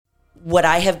what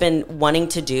I have been wanting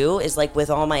to do is like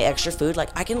with all my extra food, like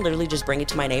I can literally just bring it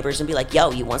to my neighbors and be like, yo,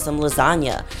 you want some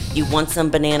lasagna? You want some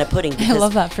banana pudding? I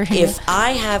love that for you. If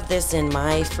I have this in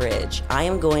my fridge, I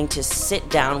am going to sit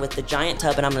down with the giant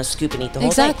tub and I'm going to scoop and eat the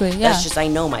whole thing. Exactly, yeah. That's just, I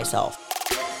know myself.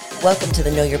 Welcome to the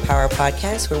Know Your Power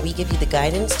podcast, where we give you the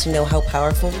guidance to know how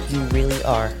powerful you really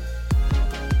are.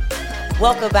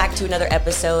 Welcome back to another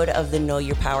episode of the Know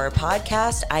Your Power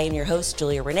podcast. I am your host,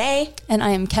 Julia Renee. And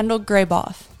I am Kendall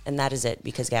Grayboff. And that is it,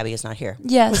 because Gabby is not here.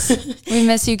 Yes. We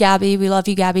miss you, Gabby. We love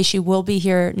you, Gabby. She will be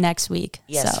here next week.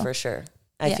 Yes, so. For sure.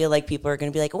 I feel like people are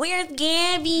going to be like, where's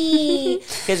Gabby?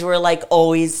 Because we're like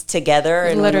always together.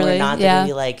 And literally, when we're not, they're going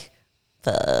to be like,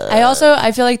 fuck.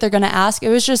 I feel like they're going to ask. It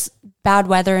was just bad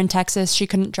weather in Texas. She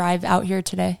couldn't drive out here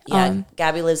today. Yeah,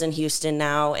 Gabby lives in Houston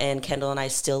now, and Kendall and I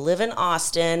still live in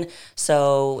Austin.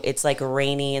 So it's like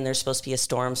rainy, and there's supposed to be a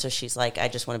storm. So she's like, I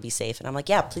just want to be safe. And I'm like,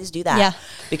 yeah, please do that. Yeah,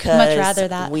 because much rather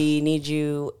that. We need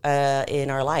you in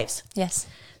our lives. Yes.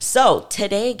 So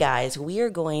today, guys, we are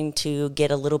going to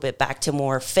get a little bit back to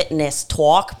more fitness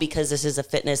talk, because this is a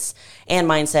fitness and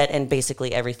mindset and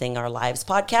basically everything our lives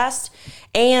podcast.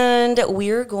 And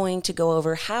we're going to go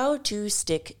over how to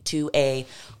stick to a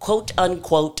quote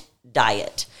unquote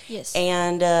diet. Yes.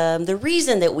 And the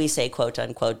reason that we say quote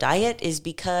unquote diet is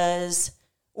because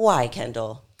why,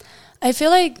 Kendall? I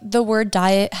feel like the word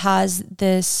diet has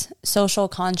this social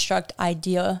construct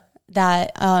idea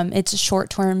that it's a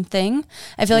short-term thing.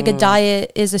 I feel like a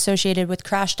diet is associated with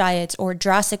crash diets or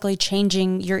drastically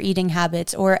changing your eating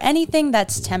habits or anything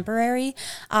that's temporary.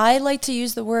 I like to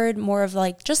use the word more of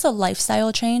like just a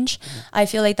lifestyle change. I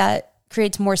feel like that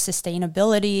creates more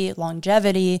sustainability,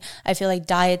 longevity. I feel like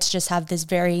diets just have this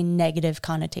very negative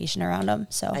connotation around them.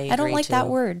 So I don't like that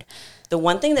word. The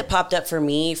one thing that popped up for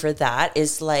me for that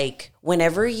is like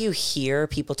whenever you hear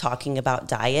people talking about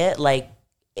diet, like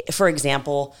for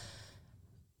example,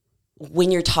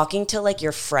 when you're talking to like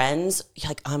your friends,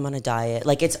 you're like, I'm on a diet.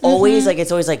 Like it's always like,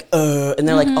 and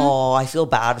they're like, oh, I feel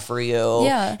bad for you.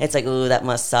 Yeah. It's like, ooh, that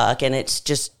must suck. And it's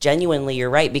just genuinely,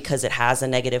 you're right, because it has a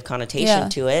negative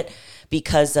connotation to it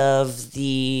because of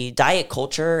the diet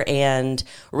culture. And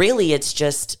really it's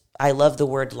just, I love the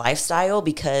word lifestyle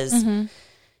because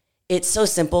it's so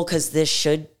simple, because it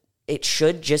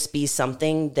should just be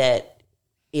something that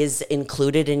is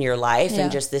included in your life, and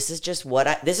just this is just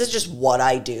what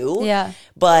I do. Yeah.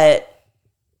 But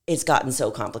it's gotten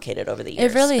so complicated over the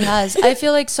years. It really has. I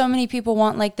feel like so many people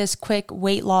want like this quick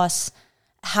weight loss,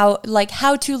 how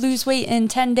to lose weight in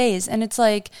 10 days. And it's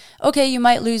like, okay, you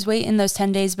might lose weight in those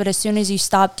 10 days, but as soon as you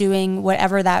stop doing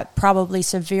whatever that probably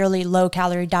severely low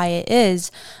calorie diet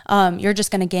is, you're just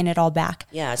going to gain it all back.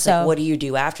 Yeah. So like, what do you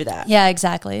do after that? Yeah,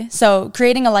 exactly. So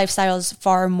creating a lifestyle is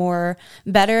far more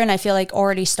better. And I feel like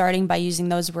already starting by using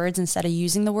those words instead of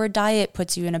using the word diet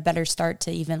puts you in a better start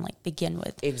to even like begin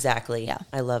with. Exactly. Yeah.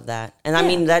 I love that. And I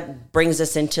mean, that brings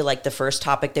us into like the first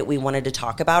topic that we wanted to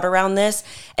talk about around this.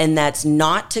 And that's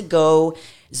not to go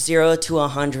 0 to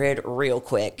 100 real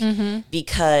quick,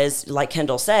 because like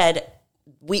Kendall said,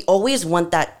 we always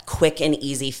want that quick and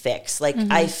easy fix. Like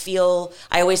I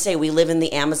always say we live in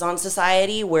the Amazon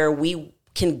society where we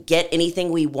can get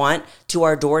anything we want to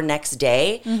our door next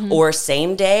day or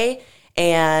same day.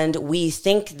 And we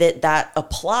think that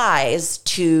applies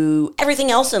to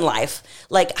everything else in life.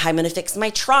 Like, I'm going to fix my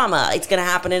trauma. It's going to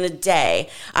happen in a day.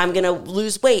 I'm going to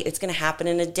lose weight. It's going to happen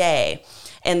in a day.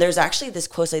 And there's actually this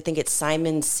quote, I think it's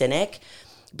Simon Sinek,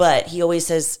 but he always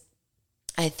says,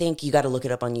 I think you got to look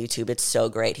it up on YouTube. It's so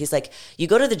great. He's like, you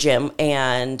go to the gym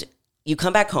and you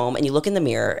come back home and you look in the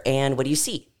mirror and what do you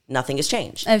see? Nothing has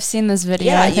changed. I've seen this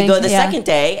video. Yeah, you go the second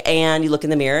day and you look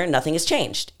in the mirror, nothing has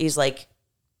changed. He's like,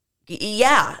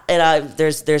 yeah, and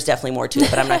there's definitely more to it,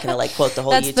 but I'm not going to like quote the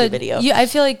whole YouTube video. I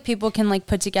feel like people can like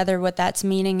put together what that's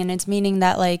meaning, and it's meaning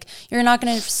that like you're not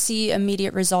going to see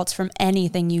immediate results from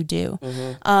anything you do.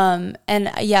 And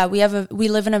yeah, we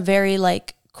live in a very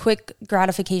like quick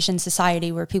gratification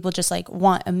society where people just like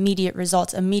want immediate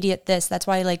results, immediate this. That's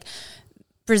why like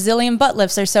Brazilian butt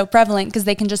lifts are so prevalent, because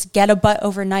they can just get a butt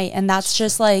overnight, and that's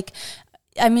just like,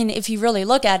 I mean, if you really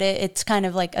look at it, it's kind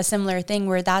of like a similar thing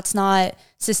where that's not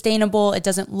sustainable. It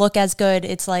doesn't look as good.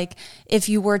 It's like if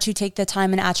you were to take the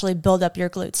time and actually build up your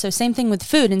glutes. So same thing with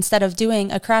food. Instead of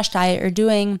doing a crash diet or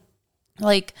doing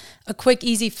like a quick,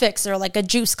 easy fix or like a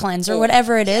juice cleanse or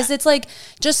whatever it is, it's like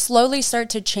just slowly start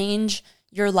to change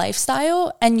your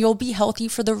lifestyle and you'll be healthy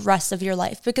for the rest of your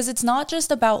life, because it's not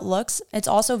just about looks. It's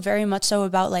also very much so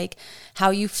about like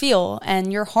how you feel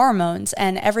and your hormones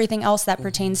and everything else that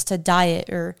pertains to diet,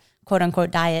 or quote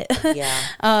unquote diet.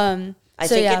 Yeah. I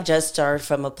think it does start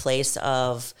from a place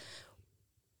of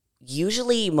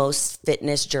usually most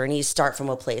fitness journeys start from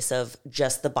a place of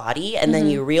just the body, and then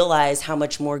you realize how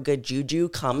much more good juju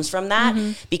comes from that.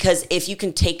 Because if you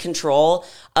can take control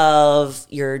of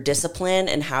your discipline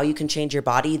and how you can change your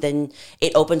body, then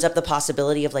it opens up the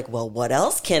possibility of like, well, what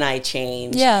else can I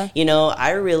change? Yeah. You know,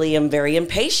 I really am very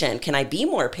impatient. Can I be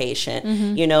more patient?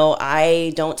 You know,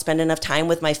 I don't spend enough time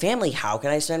with my family. How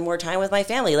can I spend more time with my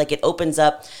family? Like, it opens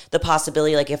up the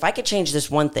possibility, like, if I could change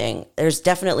this one thing, there's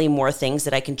definitely more things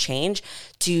that I can change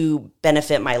to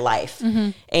benefit my life.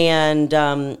 And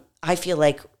I feel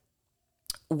like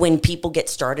when people get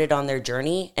started on their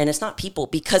journey, and it's not people,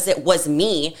 because it was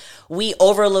me, we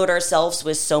overload ourselves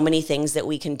with so many things that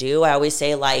we can do. I always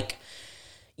say, like,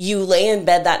 you lay in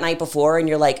bed that night before and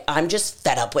you're like, I'm just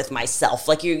fed up with myself.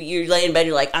 Like, you lay in bed,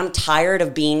 you're like, I'm tired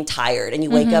of being tired. And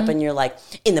you wake up and you're like,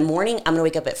 in the morning, I'm going to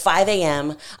wake up at 5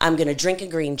 a.m. I'm going to drink a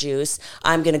green juice.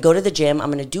 I'm going to go to the gym.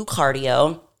 I'm going to do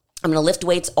cardio. I'm going to lift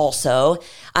weights also.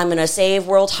 I'm going to save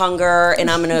world hunger, and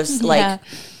I'm going to like,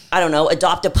 I don't know,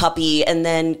 adopt a puppy. And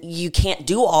then you can't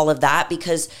do all of that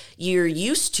because you're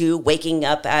used to waking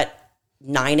up at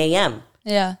 9 a.m.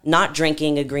 Yeah. Not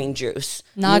drinking a green juice.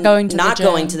 Not going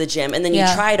to the gym. And then you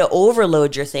try to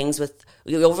overload your things with,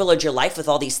 you overload your life with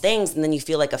all these things, and then you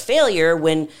feel like a failure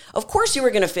when, of course, you were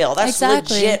going to fail. That's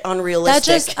legit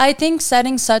unrealistic. I think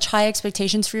setting such high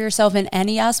expectations for yourself in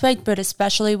any aspect, but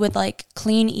especially with like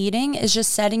clean eating, is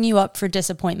just setting you up for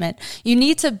disappointment. You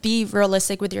need to be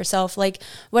realistic with yourself. Like,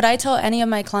 what I tell any of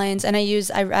my clients, and I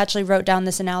actually wrote down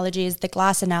this analogy, is the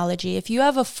glass analogy. If you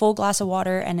have a full glass of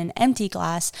water and an empty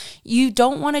glass, you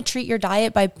don't want to treat your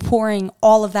diet by pouring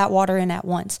all of that water in at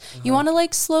once. You want to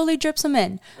like slowly drip some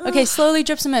in. Okay, slowly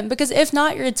drip some in, because if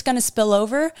not, it's going to spill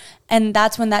over, and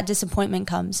that's when that disappointment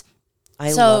comes.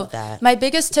 I love that. My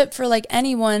biggest tip for like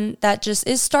anyone that just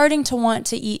is starting to want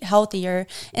to eat healthier,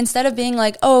 instead of being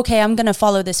like, oh, okay, I'm going to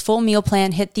follow this full meal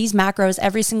plan, hit these macros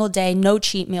every single day, no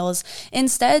cheat meals.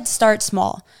 Instead, start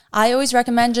small. I always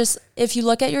recommend, just if you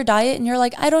look at your diet and you're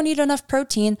like, I don't need enough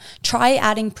protein, try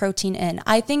adding protein in.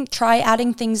 I think try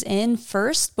adding things in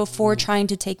first before trying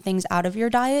to take things out of your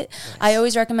diet. Yes. I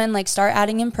always recommend like start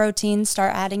adding in protein,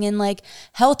 start adding in like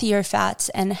healthier fats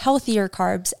and healthier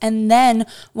carbs. And then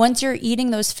once you're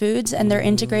eating those foods and they're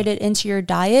integrated into your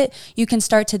diet, you can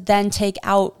start to then take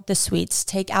out the sweets,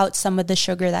 take out some of the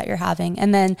sugar that you're having.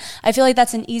 And then I feel like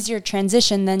that's an easier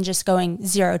transition than just going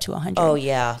 0 to 100. Oh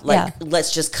yeah. Like,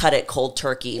 let's just cut it cold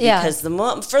turkey, because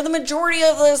for the majority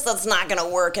of this, that's not going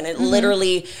to work. And it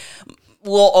literally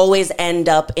will always end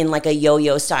up in like a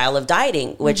yo-yo style of dieting,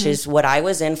 which is what I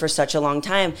was in for such a long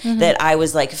time, that I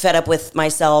was like fed up with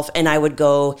myself, and I would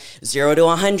go 0 to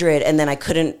 100 and then I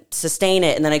couldn't sustain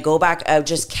it. And then I go back. I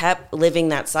just kept living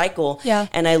that cycle. Yeah.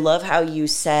 And I love how you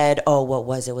said, oh, what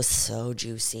was it? It was so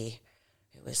juicy.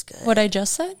 It was good. What I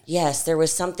just said? Yes, there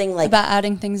was something like... About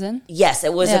adding things in? Yes,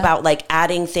 it was about like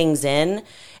adding things in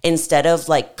instead of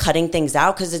like cutting things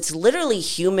out, because it's literally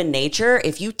human nature.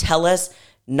 If you tell us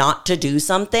not to do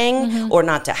something or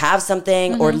not to have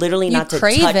something or literally not to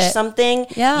touch something,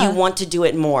 you want to do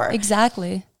it more.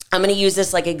 Exactly. I'm going to use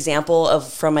this like example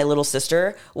from my little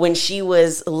sister. When she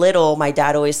was little, my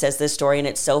dad always says this story, and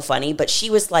it's so funny, but she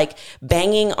was like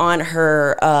banging on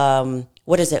her...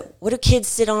 what is it? What do kids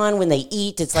sit on when they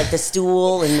eat? It's like the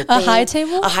stool and the thing. A high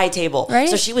table? A high table. Right?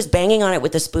 So she was banging on it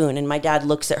with a spoon, and my dad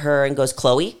looks at her and goes,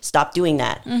 Chloe, stop doing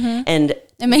that. And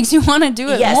it makes you want to do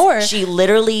it more. She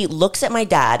literally looks at my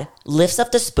dad, lifts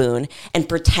up the spoon, and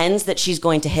pretends that she's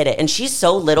going to hit it. And she's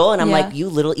so little, and I'm like, you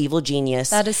little evil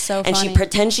genius. That is so funny. And she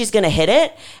pretends she's going to hit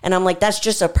it. And I'm like, that's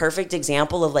just a perfect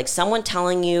example of like someone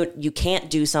telling you you can't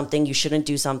do something, you shouldn't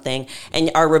do something. And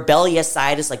our rebellious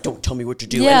side is like, don't tell me what to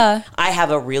do. Yeah. And I have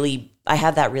that really bad. I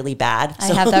have that really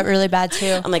bad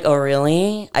too. I'm like, oh,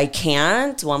 really? I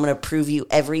can't? Well, I'm going to prove you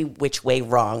every which way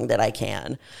wrong that I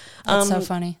can. That's so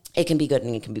funny. It can be good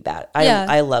and it can be bad.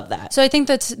 I love that. So I think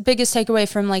the biggest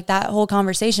takeaway from like that whole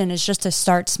conversation is just to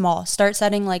start small. Start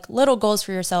setting like little goals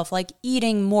for yourself, like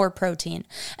eating more protein.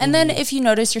 And then if you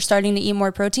notice you're starting to eat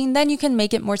more protein, then you can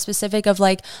make it more specific of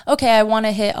like, okay, I want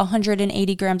to hit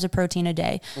 180 grams of protein a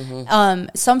day.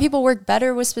 Some people work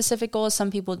better with specific goals.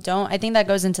 Some people don't. I think that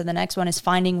goes into the next one, is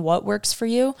finding what works for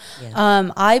you.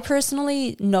 I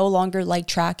personally no longer like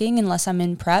tracking unless I'm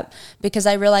in prep, because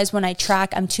I realize when I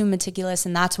track, I'm too meticulous,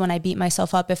 and that's when I beat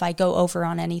myself up if I go over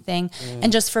on anything.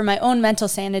 And just for my own mental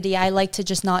sanity, I like to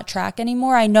just not track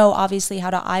anymore. I know obviously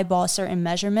how to eyeball certain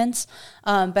measurements,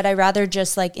 but I rather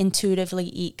just like intuitively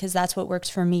eat, because that's what works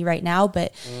for me right now.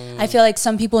 But I feel like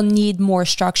some people need more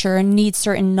structure and need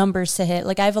certain numbers to hit.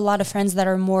 Like I have a lot of friends that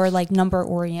are more like number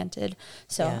oriented.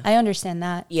 So I understand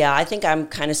that. Yeah, I think I'm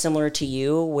kind of similar to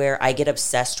you where I get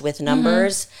obsessed with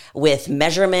numbers, with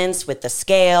measurements, with the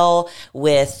scale,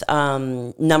 with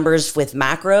numbers, with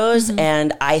macros.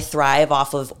 And I thrive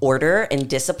off of order and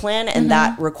discipline. And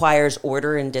that requires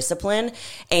order and discipline.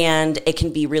 And it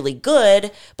can be really good.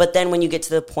 But then when you get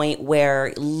to the point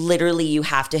where literally you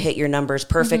have to hit your numbers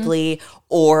perfectly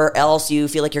or else you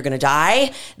feel like you're going to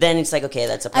die, then it's like, okay,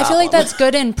 that's a problem. I feel like that's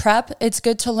good in prep. It's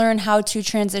good to learn how to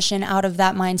transition out of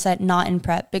that mindset, not in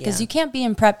prep, because you can't be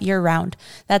in prep year round.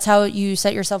 That's how you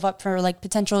set yourself up for like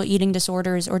potential eating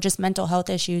disorders or just mental health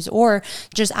issues or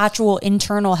just actual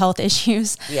internal health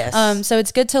issues. Yes. So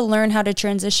it's good to learn how to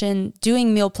transition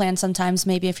doing meal plans sometimes,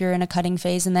 maybe if you're in a cutting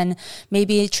phase, and then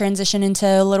maybe transition into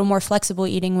a little more flexible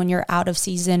eating when you're out of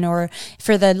season, or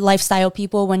for the lifestyle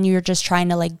people when you're just trying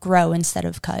to like grow instead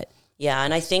of cut. Yeah,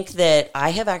 and I think that I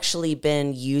have actually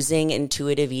been using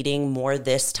intuitive eating more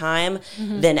this time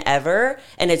than ever.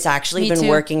 And it's actually been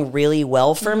working really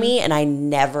well for me. And I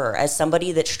never, as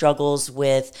somebody that struggles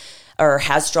with or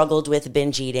has struggled with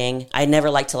binge eating, I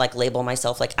never like to like label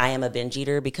myself like I am a binge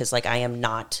eater, because like I am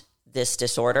not this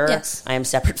disorder. Yes. I am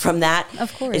separate from that.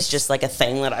 Of course. It's just like a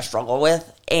thing that I struggle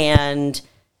with. And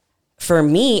for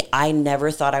me, I never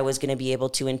thought I was going to be able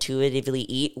to intuitively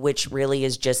eat, which really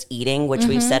is just eating, which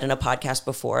we've said in a podcast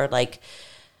before. Like,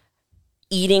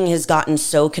 eating has gotten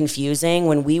so confusing.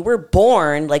 When we were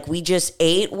born, like, we just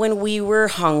ate when we were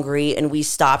hungry and we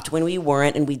stopped when we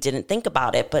weren't, and we didn't think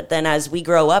about it. But then as we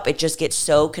grow up, it just gets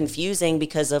so confusing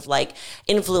because of like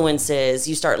influences.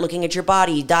 You start looking at your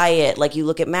body, diet, like you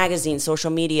look at magazines,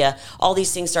 social media, all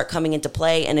these things start coming into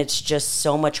play, and it's just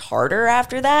so much harder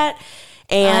after that.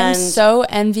 And I'm so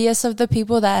envious of the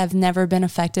people that have never been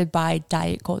affected by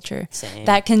diet culture. Same.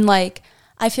 That can like,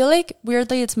 I feel like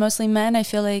weirdly it's mostly men. I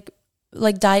feel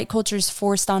like diet culture is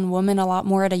forced on women a lot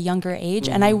more at a younger age.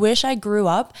 And I wish I grew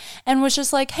up and was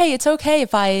just like, hey, it's okay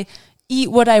if I eat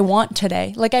what I want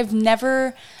today. Like I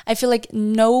feel like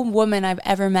no woman I've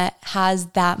ever met has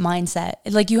that mindset.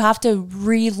 Like you have to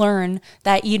relearn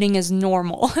that eating is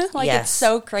normal. Like Yes. It's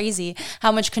so crazy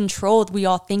how much control we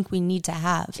all think we need to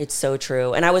have. It's so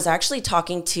true. And I was actually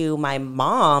talking to my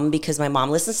mom, because my mom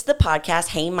listens to the podcast.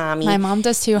 Hey, mommy. My mom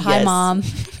does too. Hi, Yes. Mom.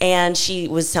 And she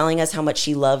was telling us how much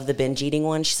she loved the binge eating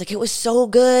one. She's like, it was so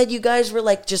good. You guys were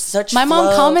like just such My mom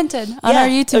flow. commented on our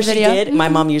YouTube video. She did? My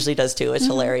mom usually does too. It's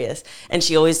hilarious. And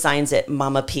she always signs it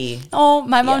Mama P. Oh,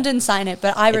 my mom didn't sign it,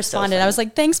 but I responded. funny. I was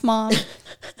like, thanks, Mom.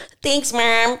 Thanks,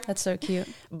 Mom. That's so cute.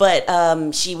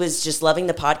 But she was just loving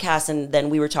the podcast. And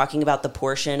then we were talking about the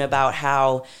portion about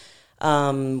how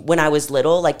when I was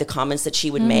little, like the comments that she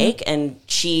would make, and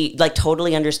she like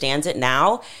totally understands it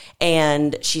now.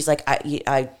 And she's like,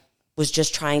 I was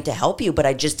just trying to help you, but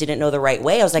I just didn't know the right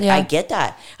way. I was like, Yeah. I get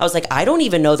that. I was like, I don't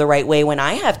even know the right way when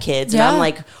I have kids. And Yeah. I'm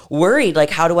like worried, like,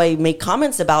 how do I make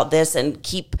comments about this and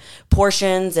keep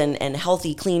portions and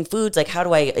healthy, clean foods? Like, how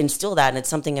do I instill that? And it's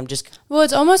something I'm just, Well,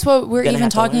 it's almost what we're Gonna even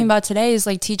have to talking learn. about today is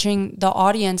like teaching the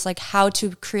audience like how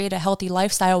to create a healthy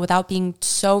lifestyle without being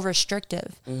so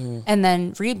restrictive and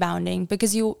then rebounding,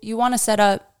 because you want to set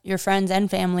up your friends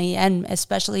and family and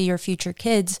especially your future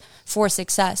kids for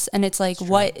success. And it's like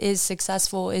what is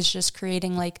successful is just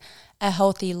creating like a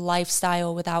healthy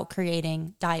lifestyle without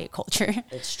creating diet culture.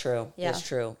 it's true. Yeah. It's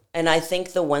true. And I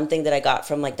think the one thing that I got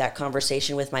from like that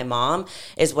conversation with my mom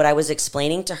is what I was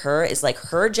explaining to her is like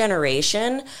her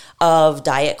generation of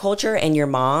diet culture and your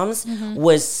mom's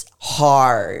was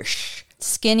harsh.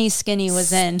 Skinny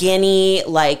was in. Skinny,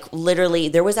 like literally,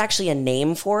 there was actually a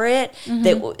name for it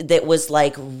that was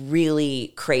like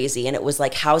really crazy, and it was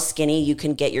like how skinny you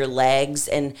can get your legs,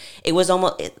 and it was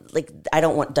almost like, I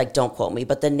don't want, like, don't quote me,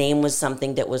 but the name was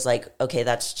something that was like, okay,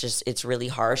 that's just, it's really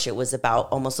harsh. It was about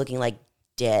almost looking like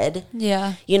dead,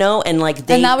 Yeah. you know, and like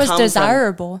And that was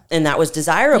desirable. and that was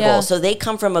desirable. Yeah. So they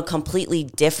come from a completely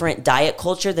different diet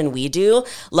culture than we do.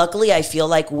 Luckily, I feel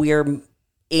like we're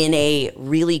in a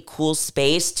really cool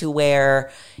space to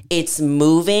where it's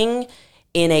moving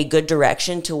in a good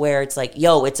direction to where it's like,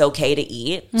 yo, it's okay to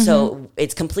eat. So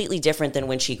it's completely different than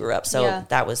when she grew up. So Yeah.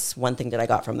 that was one thing that I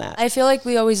got from that. I feel like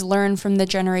we always learn from the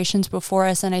generations before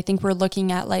us, and I think we're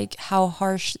looking at like how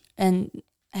harsh and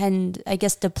I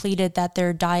guess depleted that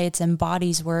their diets and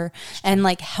bodies were, and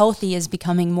like healthy is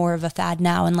becoming more of a fad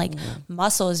now, and like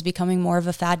muscle is becoming more of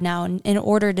a fad now. And in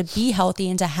order to be healthy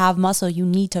and to have muscle, you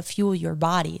need to fuel your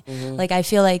body. Like I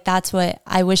feel like that's what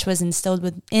I wish was instilled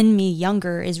within me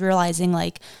younger, is realizing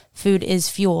like food is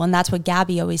fuel. And that's what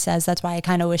Gabby always says. That's why I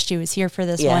kind of wish she was here for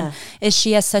this one, is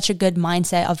she has such a good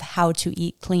mindset of how to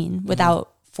eat clean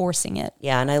without forcing it.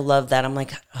 Yeah, and I love that. I'm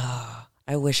like, oh,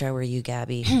 I wish I were you,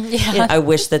 Gabby. Yeah. I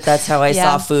wish that's how I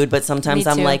saw food, but sometimes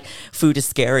Me I'm too. like, food is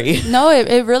scary. No,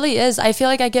 it really is. I feel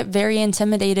like I get very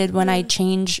intimidated when I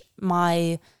change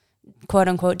my quote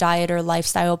unquote diet or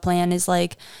lifestyle plan. Is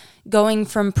like going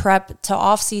from prep to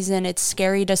off season. It's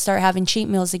scary to start having cheat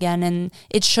meals again, and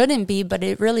it shouldn't be, but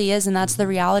it really is. And that's the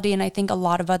reality. And I think a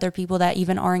lot of other people that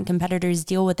even aren't competitors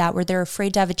deal with that, where they're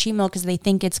afraid to have a cheat meal because they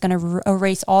think it's going to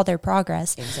erase all their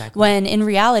progress. Exactly. When in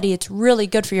reality, it's really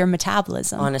good for your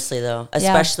metabolism. Honestly, though,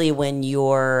 especially when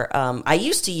you're, I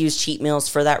used to use cheat meals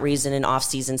for that reason in off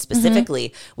season specifically.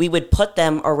 Mm-hmm. We would put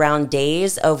them around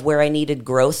days of where I needed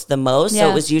growth the most. So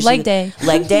it was usually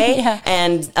leg day. Yeah.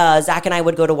 And Zach and I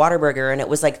would go to Whataburger, and it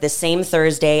was like the same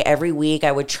Thursday every week.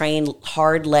 I would train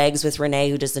hard legs with Renee,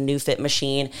 who does the New Fit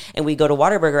machine, and we go to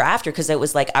Whataburger after, because it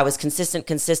was like I was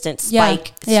consistent,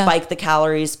 spike the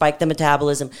calories, spike the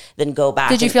metabolism, then go back.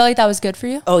 Did you feel like that was good for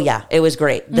you? Oh yeah, it was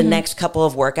great. The next couple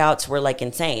of workouts were like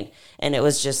insane, and it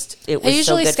was so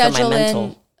good for my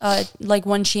mental. Like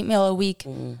one cheat meal a week.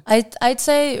 I'd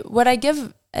say what I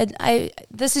give.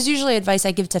 This is usually advice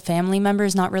I give to family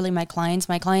members, not really my clients.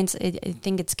 My clients, I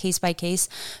think it's case by case.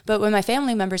 But when my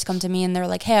family members come to me and they're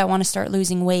like, "Hey, I want to start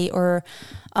losing weight," or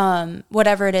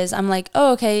whatever it is, I'm like,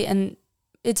 "Oh, okay." And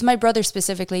it's my brother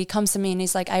specifically. He comes to me and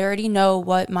he's like, I already know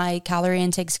what my calorie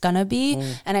intake's gonna be,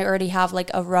 and I already have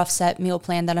like a rough set meal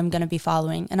plan that I'm gonna be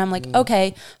following. And I'm like,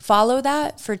 okay, follow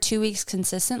that for 2 weeks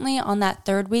consistently. On that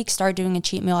third week, start doing a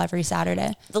cheat meal every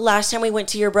Saturday. The last time we went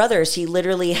to your brother's, he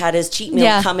literally had his cheat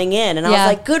meal coming in, and I was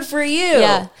like, good for you.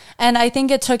 Yeah. And I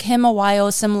think it took him a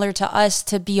while, similar to us,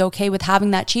 to be okay with having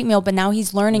that cheat meal. But now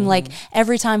he's learning, like,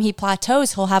 every time he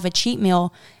plateaus, he'll have a cheat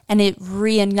meal, and it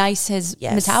reignites his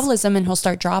metabolism, and he'll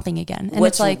start dropping again. And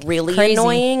what's it's like really crazy.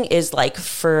 annoying is, like,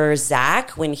 for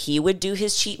Zach, when he would do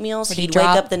his cheat meals, he'd wake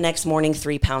up the next morning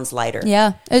 3 pounds lighter.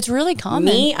 Yeah, it's really common.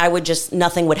 Me, I would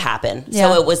nothing would happen.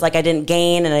 Yeah. So it was like I didn't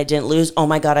gain and I didn't lose. Oh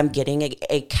my God, I'm getting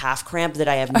a calf cramp that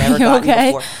I have never gotten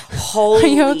before. Holy. Are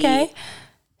you okay?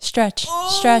 Stretch.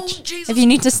 Jesus. If you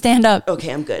need to stand up.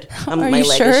 Okay, I'm good. Are my you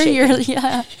leg sure? is shaking.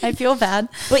 Yeah, I feel bad.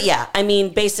 But yeah, I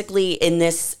mean, basically in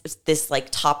this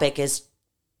like topic is,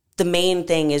 the main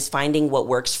thing is finding what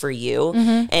works for you.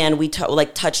 And we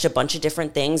touched a bunch of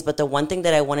different things. But the one thing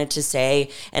that I wanted to say,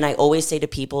 and I always say to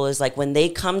people, is like, when they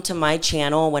come to my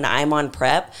channel, when I'm on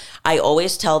prep, I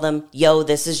always tell them, yo,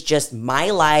 this is just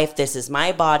my life. This is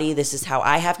my body. This is how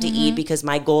I have to eat, because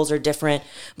my goals are different.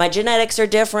 My genetics are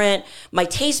different. My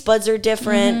taste buds are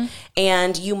different.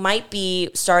 And you might be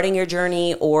starting your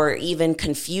journey or even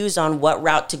confused on what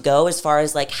route to go as far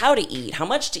as like how to eat, how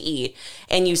much to eat.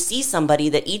 And you see somebody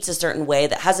that eats a certain way,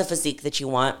 that has a physique that you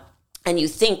want, and you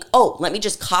think, oh, let me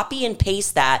just copy and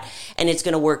paste that and it's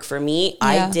going to work for me.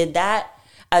 Yeah. I did that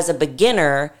as a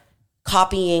beginner,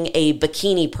 copying a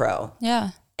bikini pro. Yeah.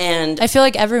 And I feel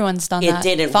like everyone's done that.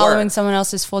 It didn't following work. Someone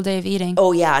else's full day of eating.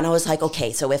 Oh yeah. And I was like,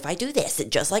 okay, so if I do this,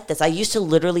 just like this, I used to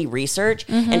literally research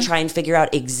and try and figure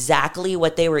out exactly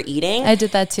what they were eating. I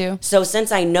did that too. So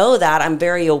since I know that, I'm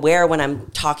very aware when I'm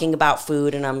talking about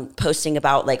food and I'm posting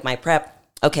about like my prep.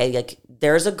 Okay, like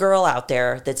there's a girl out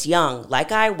there that's young,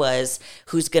 like I was,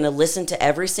 who's going to listen to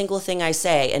every single thing I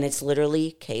say, and it's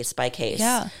literally case by case.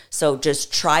 Yeah. So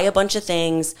just try a bunch of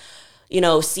things,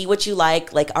 see what you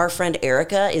like. Like our friend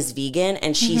Erica is vegan,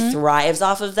 and she thrives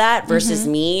off of that versus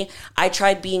me. I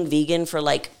tried being vegan for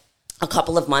like a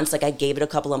couple of months. Like I gave it a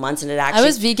couple of months, and it actually... I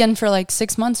was vegan for like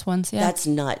 6 months once. Yeah, that's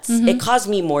nuts. It caused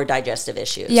me more digestive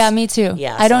issues. Yeah, me too.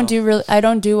 Yeah, I don't do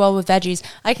well with veggies.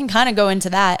 I can kind of go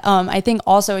into that. I think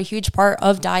also a huge part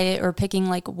of diet or picking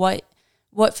like what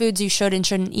foods you should and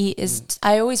shouldn't eat is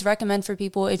I always recommend for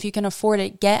people, if you can afford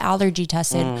it, get allergy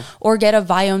tested or get a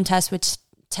Viome test, which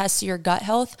tests your gut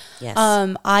health. Yes.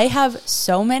 I have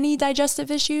so many digestive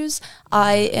issues.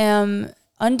 I am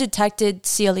undetected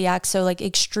celiac, so like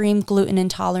extreme gluten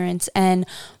intolerance. And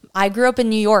I grew up in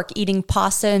New York eating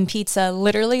pasta and pizza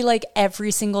literally like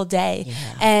every single day.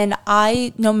 Yeah. And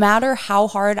I, no matter how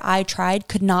hard I tried,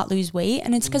 could not lose weight.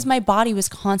 And it's because my body was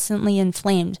constantly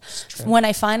inflamed. When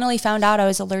I finally found out I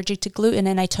was allergic to gluten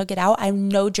and I took it out, I,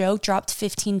 no joke, dropped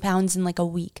 15 pounds in like a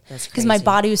week because my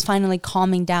body was finally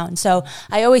calming down. So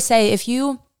I always say, if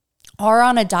you are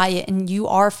on a diet and you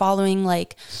are following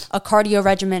like a cardio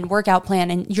regimen, workout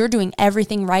plan, and you're doing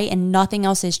everything right and nothing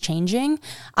else is changing,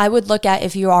 I would look at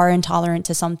if you are intolerant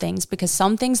to some things, because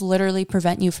some things literally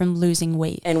prevent you from losing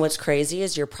weight. And what's crazy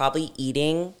is you're probably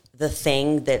eating the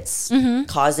thing that's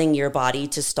causing your body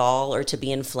to stall or to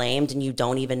be inflamed, and you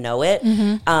don't even know it.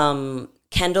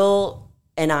 Kendall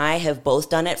and I have both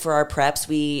done it for our preps.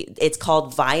 It's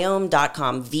called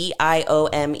Viome.com,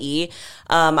 Viome.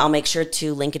 I'll make sure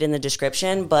to link it in the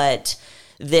description, but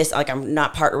this, like I'm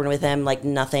not partnering with them, like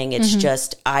nothing. It's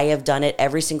just, I have done it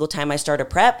every single time I start a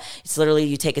prep. It's literally,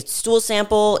 you take a stool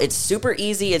sample. It's super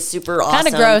easy. It's super awesome. Kind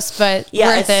of gross, but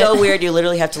yeah, worth it's so weird. You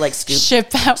literally have to like scoop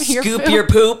your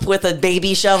poop with a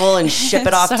baby shovel and ship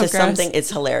it off to something. It's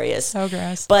hilarious. So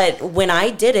gross. But when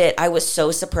I did it, I was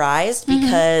so surprised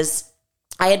because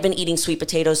I had been eating sweet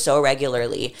potatoes so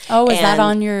regularly. Oh, was that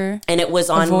on your And it was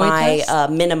on my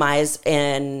minimize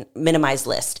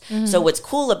list. So what's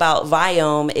cool about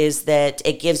Viome is that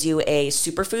it gives you a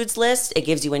superfoods list. It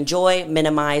gives you enjoy,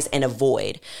 minimize, and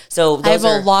avoid. So those I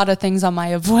have a lot of things on my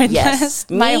avoid list.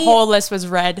 My whole list was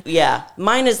red. Yeah.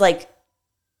 Mine is like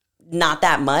not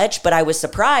that much, but I was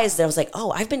surprised that I was like,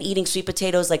 oh, I've been eating sweet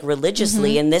potatoes like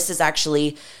religiously. And this is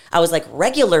actually, I was like,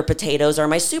 regular potatoes are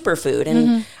my superfood.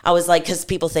 And I was like, because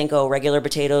people think, oh, regular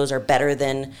potatoes are better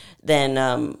than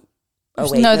they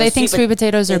think sweet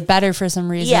potatoes are better for some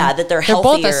reason. Yeah, that they're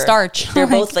healthier. They're both a starch. They're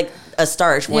both like a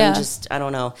starch. One just, I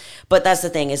don't know. But that's the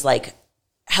thing is like,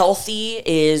 healthy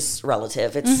is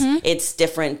relative. It's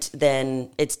different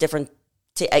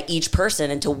to each person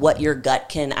and to what your gut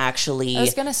can actually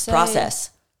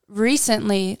process.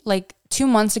 Recently, like 2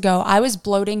 months ago, I was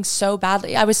bloating so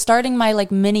badly. I was starting my like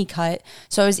mini cut.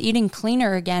 So I was eating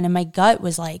cleaner again and my gut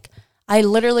was like, I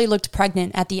literally looked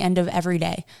pregnant at the end of every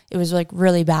day. It was like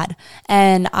really bad.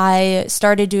 And I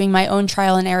started doing my own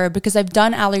trial and error because I've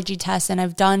done allergy tests and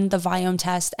I've done the Viome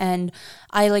test and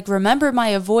I like remember my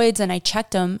avoids and I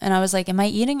checked them and I was like, am I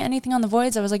eating anything on the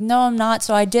voids? I was like, no, I'm not.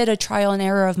 So I did a trial and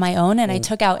error of my own and I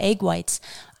took out egg whites.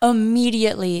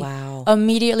 Immediately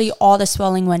all the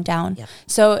swelling went down. Yep.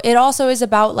 So it also is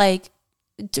about like,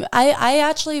 I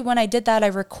actually, when I did that, I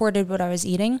recorded what I was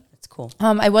eating. Cool.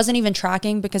 I wasn't even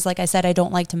tracking because like I said, I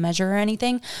don't like to measure or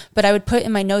anything, but I would put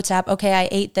in my notes app, okay, I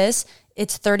ate this.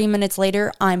 It's 30 minutes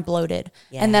later, I'm bloated.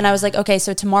 Yeah. And then I was like, okay,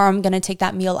 so tomorrow I'm going to take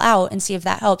that meal out and see if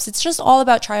that helps. It's just all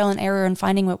about trial and error and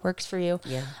finding what works for you.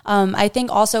 Yeah. I think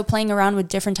also playing around with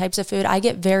different types of food. I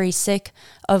get very sick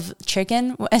of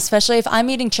chicken, especially if I'm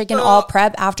eating chicken all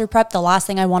prep, after prep, the last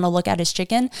thing I want to look at is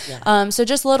chicken. Yeah. So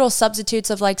just little substitutes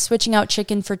of like switching out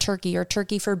chicken for turkey or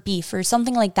turkey for beef or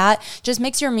something like that just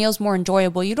makes your meals more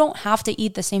enjoyable. You don't have to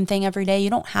eat the same thing every day. You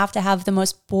don't have to have the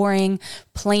most boring,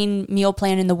 plain meal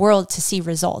plan in the world to see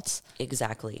results.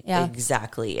 Exactly. Yeah.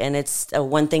 Exactly. And it's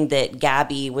one thing that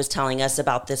Gabby was telling us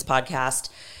about this podcast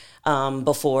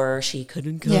before she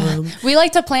couldn't come. Yeah. We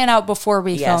like to plan out before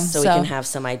we film. So we can have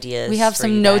some ideas. We have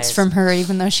some notes from her,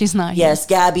 even though she's not here. Yes,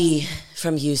 Gabby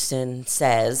from Houston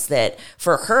says that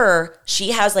for her,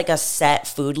 she has like a set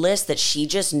food list that she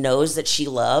just knows that she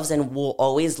loves and will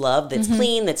always love, that's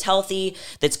clean, that's healthy,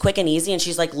 that's quick and easy. And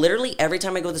she's like, literally every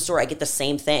time I go to the store, I get the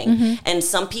same thing. And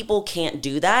some people can't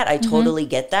do that. I totally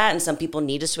get that. And some people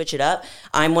need to switch it up.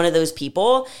 I'm one of those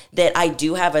people that I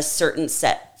do have a certain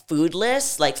set food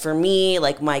list. Like for me,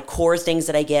 like my core things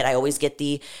that I get, I always get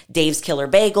the Dave's Killer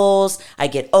Bagels. I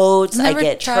get oats. I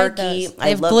get turkey.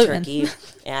 I love gluten. Turkey.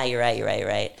 Yeah, you're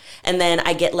right. And then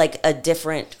I get like a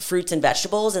different fruits and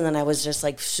vegetables. And then I was just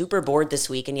like super bored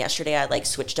this week. And yesterday I like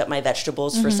switched up my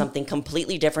vegetables for something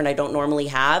completely different I don't normally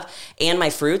have, and my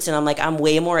fruits. And I'm like, I'm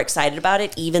way more excited about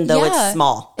it, even though it's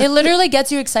small. It literally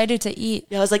gets you excited to eat.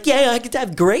 Yeah, I was like, yeah, I get to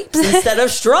have grapes instead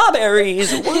of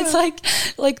strawberries. It's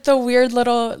like the weird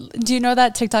little, do you know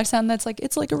that TikTok sound that's like,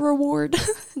 it's like a reward?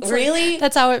 Really?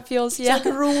 That's how it feels. Yeah. It's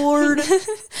like a reward.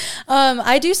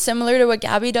 I do similar to what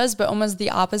Gabby does, but almost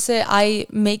the opposite. I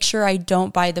make sure I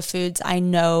don't buy the foods I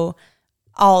know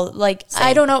I'll like. Same.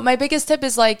 I don't know. My biggest tip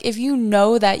is like, if you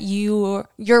know that your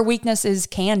weakness is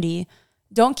candy,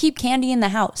 don't keep candy in the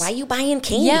house. Why are you buying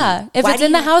candy? Yeah, if it's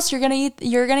in the house, you're gonna eat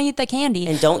the candy.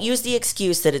 And don't use the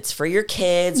excuse that it's for your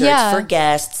kids or it's for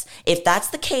guests. If that's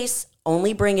the case,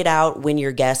 only bring it out when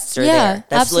your guests are there.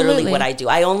 That's literally what I do.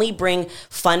 I only bring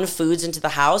fun foods into the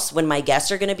house when my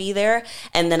guests are going to be there,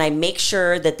 and then I make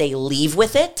sure that they leave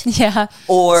with it. Yeah.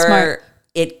 Or smart.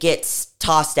 It gets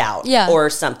tossed out or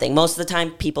something. Most of the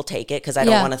time people take it because I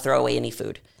don't want to throw away any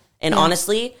food. And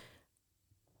honestly,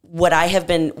 what I have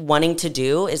been wanting to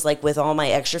do is like with all my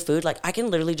extra food, like I can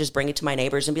literally just bring it to my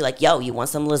neighbors and be like, yo, you want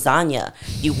some lasagna?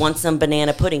 You want some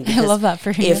banana pudding? Because I love that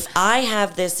for you. If I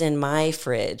have this in my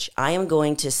fridge, I am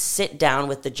going to sit down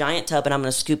with the giant tub and I'm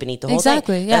going to scoop and eat the whole thing.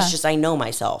 Yeah. That's just, I know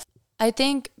myself. I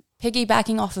think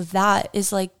piggybacking off of that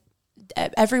is like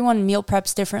everyone meal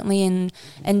preps differently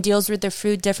and deals with their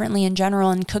food differently in general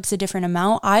and cooks a different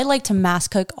amount. I like to mass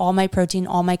cook all my protein,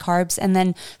 all my carbs. And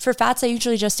then for fats, I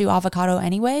usually just do avocado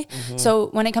anyway. So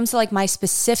when it comes to like my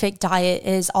specific diet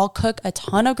is I'll cook a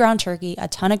ton of ground turkey, a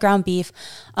ton of ground beef.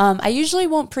 I usually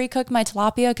won't pre-cook my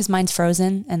tilapia because mine's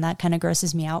frozen and that kind of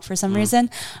grosses me out for some reason.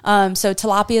 So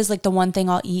tilapia is like the one thing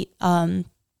I'll eat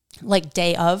like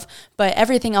day of, but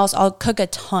everything else I'll cook a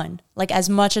ton, like as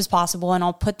much as possible, and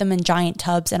I'll put them in giant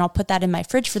tubs and I'll put that in my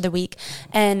fridge for the week.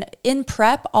 And in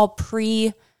prep, I'll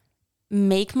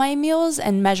make my meals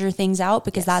and measure things out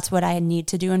because that's what I need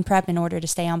to do in prep in order to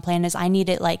stay on plan. Is I need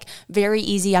it like very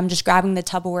easy. I'm just grabbing the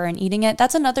Tupperware and eating it.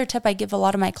 That's another tip I give a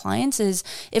lot of my clients is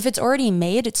if it's already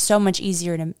made, it's so much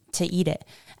easier to eat it.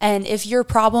 And if your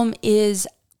problem is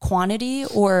quantity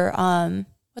or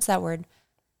what's that word?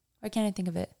 Why can't I think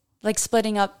of it? Like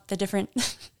splitting up the different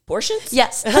portions?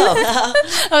 Yes. I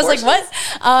was portions? Like,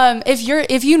 what?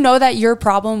 If you know that your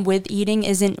problem with eating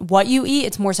isn't what you eat,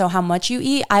 it's more so how much you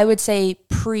eat, I would say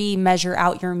pre-measure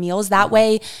out your meals. That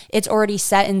way it's already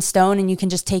set in stone and you can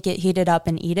just take it, heat it up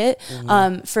and eat it.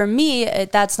 For me,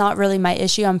 that's not really my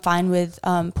issue. I'm fine with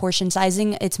portion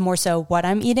sizing. It's more so what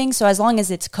I'm eating. So as long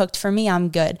as it's cooked for me, I'm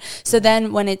good. So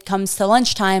then when it comes to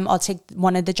lunchtime, I'll take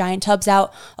one of the giant tubs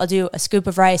out. I'll do a scoop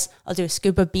of rice. I'll do a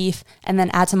scoop of beef and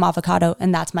then add some avocado.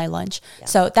 And that's my lunch. Yeah.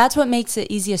 So that's what makes it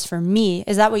easiest for me.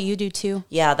 Is that what you do too?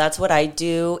 Yeah, that's what I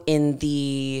do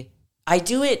I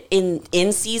do it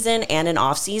in season and in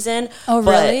off season. Oh,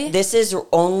 really? But this is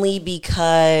only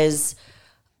because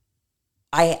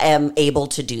I am able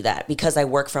to do that because I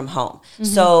work from home.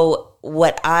 So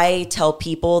what I tell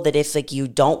people that if like you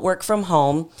don't work from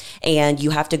home and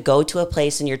you have to go to a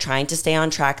place and you're trying to stay on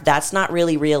track, that's not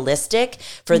really realistic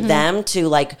for them to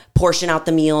like portion out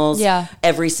the meals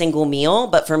every single meal.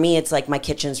 But for me, it's like my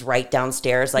kitchen's right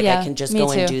downstairs. Like I can just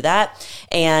go and do that.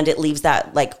 And it leaves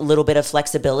that like little bit of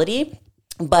flexibility.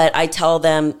 But I tell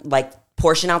them like,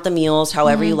 portion out the meals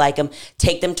however you like them,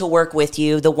 take them to work with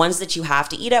you, the ones that you have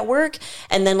to eat at work,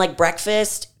 and then like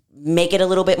breakfast, make it a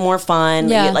little bit more fun,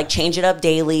 like change it up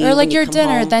daily. Or like your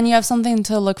dinner, home. Then you have something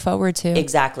to look forward to.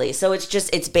 Exactly. So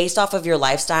it's based off of your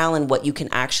lifestyle and what you can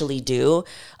actually do.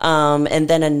 And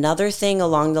then another thing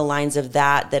along the lines of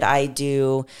that I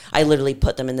do, I literally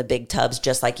put them in the big tubs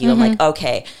just like you. I'm like,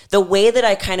 okay, the way that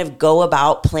I kind of go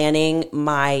about planning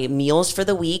my meals for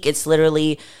the week, it's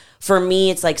literally, for me,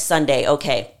 it's like Sunday.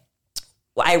 Okay,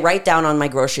 I write down on my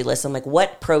grocery list, I'm like,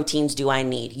 what proteins do I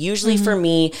need? Usually for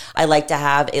me, I like to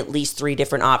have at least 3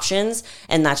 different options.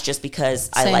 And that's just because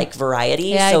I like variety.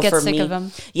 Yeah, so I get for sick me, of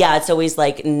them. Yeah, it's always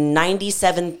like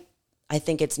 97, I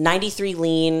think it's 93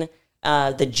 lean,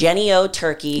 the Jennie-O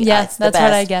turkey. Yeah, that's what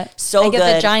I get. So good. I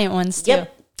get the giant ones too.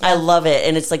 Yep, yeah. I love it.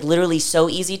 And it's like literally so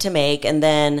easy to make. And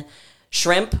then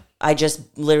shrimp, I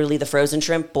just literally the frozen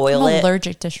shrimp, boil it. I'm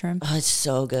allergic to shrimp. Oh, it's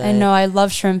so good. I know, I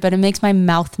love shrimp, but it makes my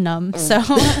mouth numb. So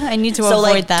I need to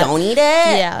avoid that. Don't eat it.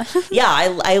 Yeah. Yeah,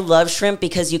 I love shrimp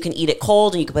because you can eat it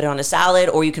cold and you can put it on a salad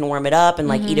or you can warm it up and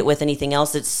like eat it with anything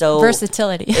else. It's so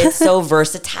versatility. It's so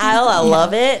versatile. I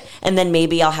love it. And then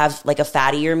maybe I'll have like a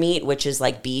fattier meat, which is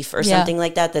like beef or something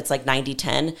like that. That's like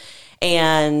 90-10.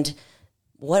 And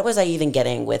what was I even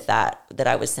getting with that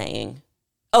I was saying?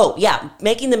 Oh, yeah,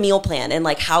 making the meal plan and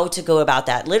like how to go about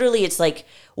that. Literally, it's like,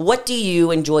 what do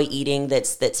you enjoy eating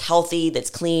that's healthy, that's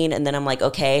clean? And then I'm like,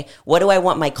 okay, what do I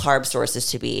want my carb sources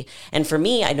to be? And for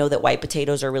me, I know that white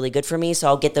potatoes are really good for me. So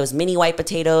I'll get those mini white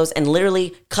potatoes and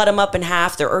literally cut them up in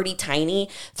half. They're already tiny.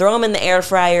 Throw them in the air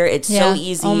fryer. It's so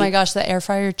easy. Oh my gosh, the air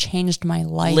fryer changed my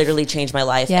life. Literally changed my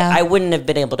life. Yeah. I wouldn't have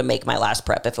been able to make my last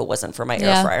prep if it wasn't for my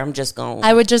air fryer. I'm just going.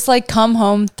 I would just like come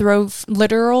home, throw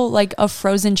literal like a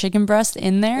frozen chicken breast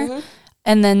in there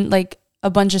and then like a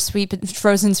bunch of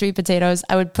frozen sweet potatoes.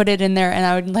 I would put it in there and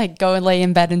I would like go and lay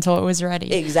in bed until it was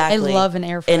ready. Exactly. I love an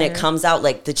air fryer. And it comes out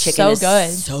like the chicken is good.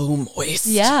 So moist.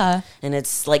 Yeah. And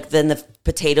it's like then the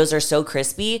potatoes are so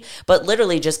crispy, but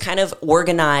literally just kind of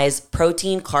organize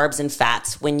protein, carbs, and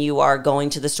fats when you are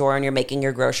going to the store and you're making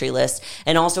your grocery list.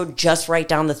 And also just write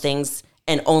down the things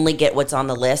and only get what's on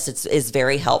the list. Is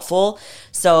very helpful.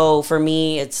 So for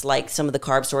me, it's like some of the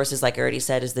carb sources, like I already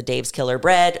said, is the Dave's Killer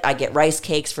Bread. I get rice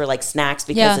cakes for like snacks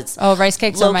because it's rice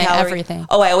cakes are my everything.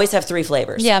 Oh, I always have 3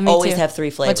 flavors. Yeah, me always too. have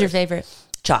 3 flavors. What's your favorite?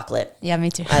 Chocolate. Yeah, me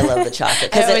too. I love the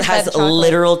chocolate because it has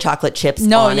literal chocolate chips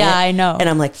on it. I know. And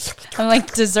I'm like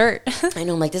dessert. I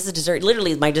know, I'm like, this is dessert.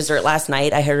 Literally my dessert last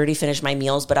night. I had already finished my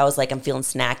meals, but I was like, I'm feeling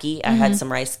snacky. I had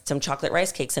some chocolate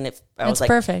rice cakes and I was like,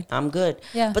 perfect. I'm good.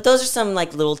 Yeah. But those are some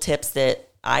like little tips that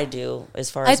I do as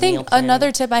far as I think meal planning.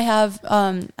 another tip I have,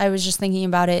 I was just thinking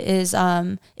about it, is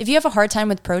if you have a hard time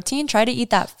with protein, try to eat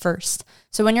that first.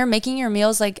 So when you're making your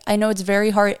meals, like I know it's very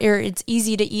hard, or it's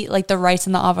easy to eat like the rice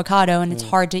and the avocado, and it's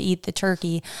hard to eat the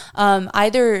turkey.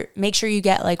 Either make sure you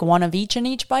get like one of each in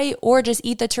each bite, or just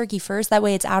eat the turkey first. That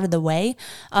way it's out of the way.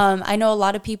 I know a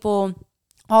lot of people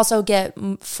also get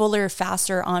fuller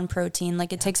faster on protein.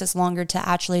 Like it takes us longer to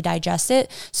actually digest it.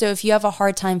 So if you have a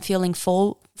hard time feeling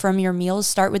full from your meals,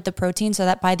 start with the protein so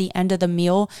that by the end of the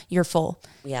meal, you're full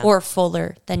or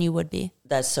fuller than you would be.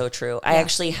 That's so true. I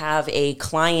actually have a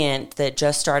client that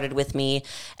just started with me,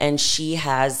 and she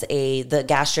has the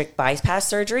gastric bypass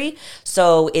surgery.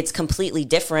 So it's completely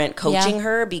different coaching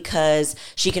her, because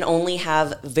she can only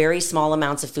have very small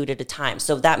amounts of food at a time.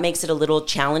 So that makes it a little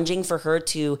challenging for her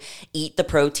to eat the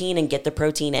protein and get the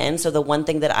protein in. So the one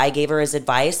thing that I gave her as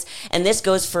advice, and this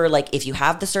goes for like if you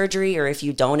have the surgery or if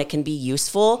you don't, it can be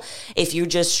useful. If you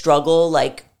just struggle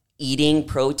like eating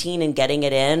protein and getting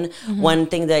it in. One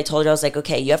thing that I told her, I was like,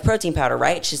 okay, you have protein powder,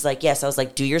 right? She's like, yes. I was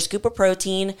like, do your scoop of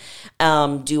protein,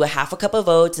 do a half a cup of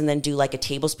oats, and then do like a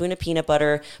tablespoon of peanut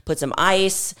butter, put some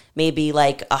ice, maybe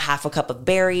like a half a cup of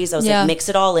berries. I was like, mix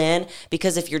it all in,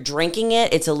 because if you're drinking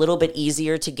it, it's a little bit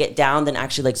easier to get down than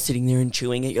actually like sitting there and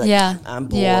chewing it. You're like, I'm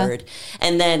bored.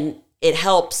 And then it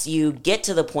helps you get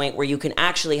to the point where you can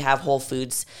actually have whole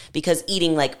foods, because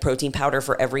eating like protein powder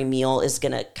for every meal is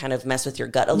going to kind of mess with your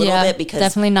gut a little bit, because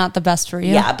definitely not the best for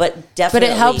you. Yeah, but definitely.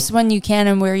 But it helps when you can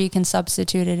and where you can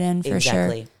substitute it in for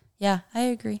sure. Yeah, I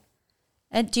agree.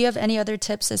 And do you have any other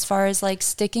tips as far as like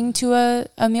sticking to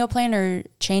a meal plan or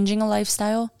changing a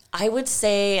lifestyle? I would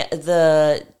say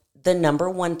the number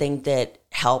one thing that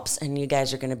helps, and you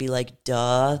guys are going to be like,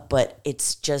 duh, but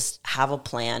it's just have a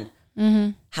plan.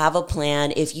 Have a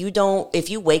plan. If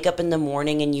you wake up in the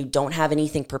morning and you don't have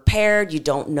anything prepared, you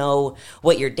don't know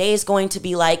what your day is going to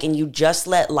be like, and you just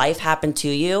let life happen to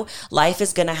you, life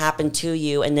is going to happen to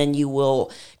you. And then you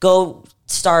will go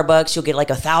Starbucks, you'll get like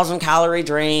 1,000-calorie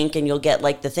drink, and you'll get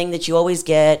like the thing that you always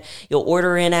get. You'll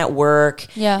order in at work.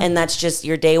 And that's just,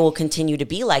 your day will continue to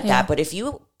be like that. But if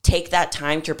you take that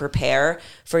time to prepare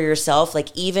for yourself, like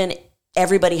even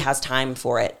everybody has time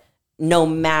for it, no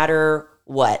matter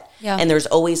what. And there's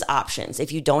always options.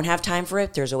 If you don't have time for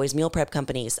it, there's always meal prep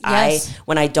companies.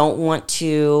 When I don't want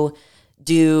to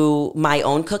do my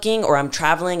own cooking, or I'm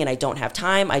traveling and I don't have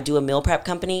time, I do a meal prep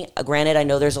company. Granted, I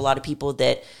know there's a lot of people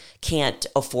that can't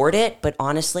afford it, but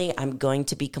honestly, I'm going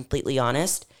to be completely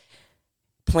honest.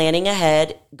 Planning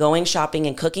ahead, going shopping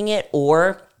and cooking it,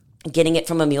 or getting it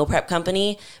from a meal prep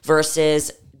company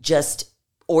versus just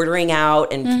ordering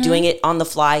out and doing it on the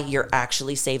fly, you're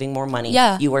actually saving more money.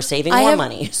 You are saving more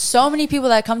money. So many people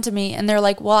that come to me and they're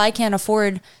like, well, I can't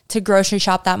afford to grocery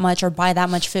shop that much or buy that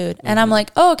much food. And I'm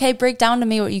like, oh, okay, break down to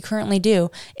me what you currently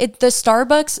do. The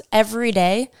Starbucks every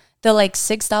day, the like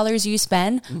 $6 you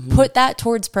spend, put that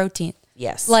towards protein.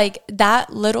 Yes. Like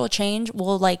that little change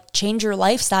will like change your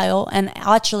lifestyle and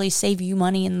actually save you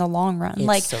money in the long run. It's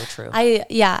like so true.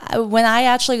 When I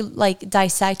actually like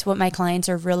dissect what my clients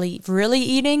are really, really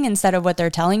eating instead of what they're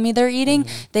telling me they're eating,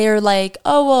 they're like,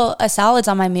 oh, well, a salad's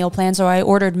on my meal plan, so I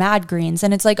ordered Mad Greens.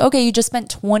 And it's like, okay, you just spent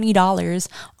 $20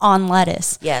 on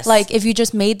lettuce. Yes. Like if you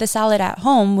just made the salad at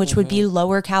home, which would be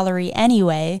lower calorie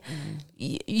anyway,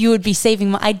 you would be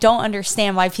saving money. I don't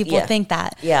understand why people think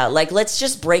that. Yeah, like let's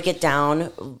just break it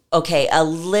down. Okay, a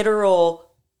literal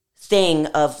thing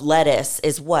of lettuce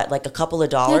is what? Like a couple of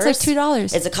dollars? Yeah, it's like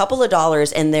 $2. It's a couple of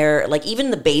dollars, and they're like,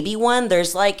 even the baby one,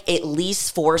 there's like at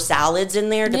least 4 salads in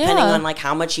there, depending on like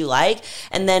how much you like.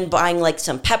 And then buying like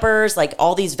some peppers, like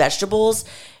all these vegetables,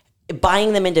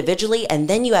 buying them individually, and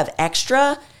then you have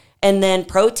extra. And then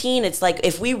protein, it's like,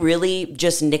 if we really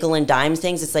just nickel and dime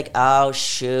things, it's like, oh,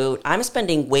 shoot, I'm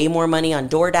spending way more money on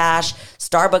DoorDash,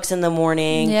 Starbucks in the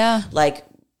morning, like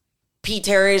Pete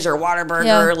Terry's or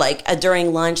Whataburger, like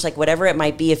during lunch, like whatever it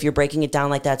might be. If you're breaking it down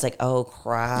like that, it's like, oh,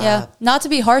 crap. Yeah, not to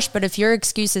be harsh, but if your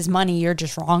excuse is money, you're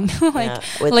just wrong.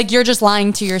 Like you're just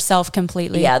lying to yourself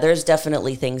completely. Yeah, there's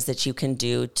definitely things that you can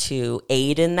do to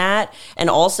aid in that. And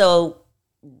also,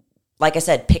 like I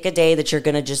said, pick a day that you're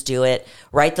going to just do it.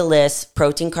 Write the list,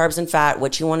 protein, carbs, and fat,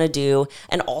 what you want to do.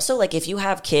 And also, like, if you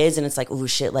have kids and it's like, oh,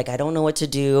 shit, like, I don't know what to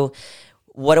do.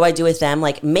 What do I do with them?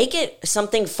 Like, make it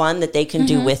something fun that they can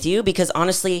do with you. Because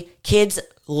honestly, kids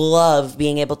love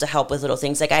being able to help with little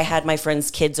things. Like, I had my friend's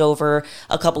kids over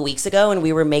a couple weeks ago and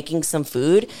we were making some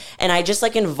food. And I just,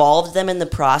 like, involved them in the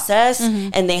process.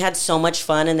 And they had so much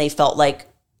fun and they felt like,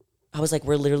 I was like,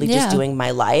 we're literally just doing my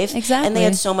life. Exactly. And they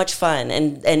had so much fun.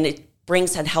 And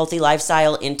brings a healthy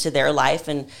lifestyle into their life,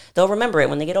 and they'll remember it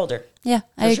when they get older. Yeah,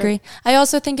 I agree. I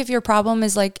also think if your problem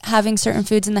is like having certain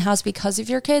foods in the house because of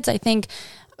your kids, I think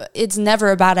it's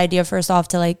never a bad idea, first off,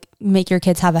 to like make your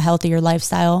kids have a healthier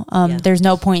lifestyle. There's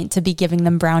no point to be giving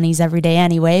them brownies every day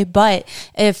anyway. But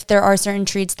if there are certain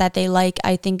treats that they like,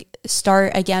 I think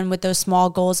start again with those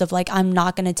small goals of like, I'm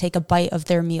not going to take a bite of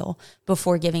their meal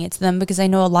before giving it to them, because I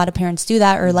know a lot of parents do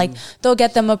that, or like they'll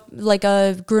get them a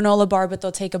granola bar, but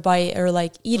they'll take a bite, or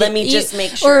like just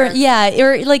make sure.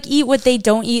 Or like eat what they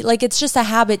don't eat. Like it's just a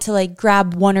habit to like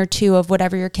grab one or two of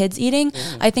whatever your kid's eating.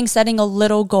 I think setting a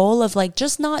little goal of like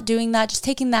just not doing that, just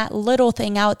taking that little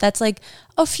thing out, that's like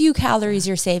a few calories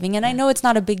you're saving. And I know it's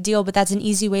not a big deal, but that's an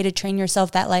easy way to train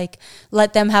yourself that like,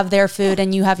 let them have their food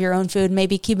and you have your own food.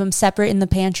 Maybe keep them separate in the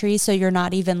pantry so you're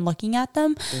not even looking at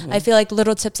them. I feel like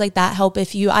little tips like that help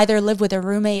if you either live with a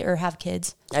roommate or have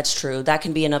kids. That's true. That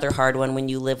can be another hard one when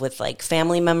you live with like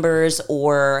family members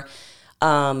or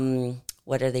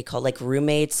what are they called? Like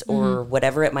roommates or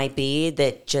whatever it might be,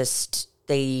 that just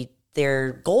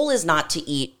their goal is not to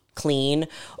eat clean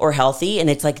or healthy, and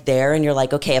it's like there, and you're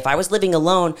like, okay, if I was living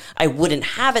alone, I wouldn't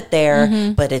have it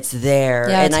there, but it's there.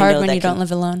 Yeah, and it's hard when you don't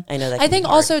live alone. I know that. I think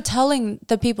also telling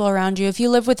the people around you, if you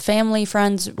live with family,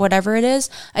 friends, whatever it is,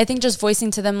 I think just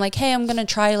voicing to them like, hey, I'm gonna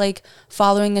try like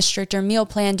following a stricter meal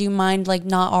plan. Do you mind like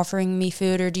not offering me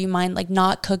food, or do you mind like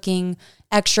not cooking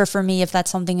extra for me if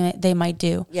that's something that they might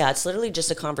do? Yeah, it's literally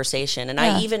just a conversation. And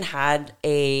I even had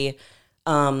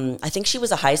I think she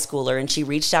was a high schooler, and she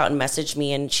reached out and messaged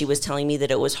me, and she was telling me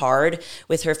that it was hard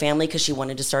with her family because she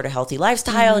wanted to start a healthy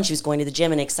lifestyle and she was going to the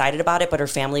gym and excited about it, but her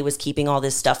family was keeping all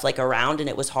this stuff like around, and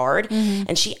it was hard.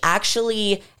 And she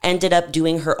actually ended up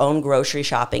doing her own grocery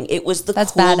shopping. It was the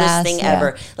coolest badass, thing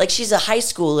ever. Like, she's a high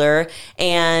schooler,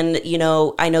 and you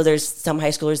know, I know there's some high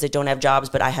schoolers that don't have jobs,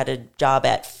 but I had a job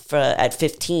at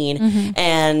 15,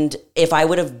 and if I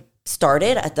would have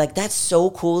started, like, that's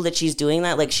so cool that she's doing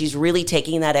that. Like, she's really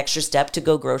taking that extra step to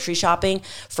go grocery shopping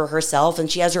for herself,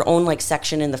 and she has her own like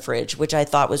section in the fridge, which I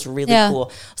thought was really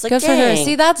cool. I was like, good for her.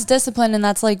 See, that's discipline, and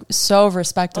that's like so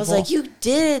respectable. I was like, you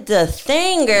did the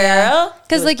thing, girl.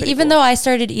 Because like, even though I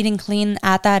started eating clean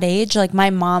at that age, like my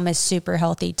mom is super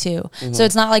healthy too. So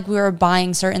it's not like we were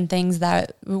buying certain things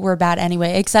that were bad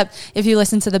anyway, except if you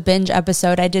listen to the binge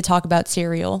episode, I did talk about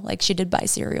cereal. Like, she did buy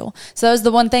cereal. So that was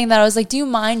the one thing that I was like, do you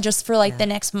mind just for like the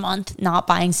next month not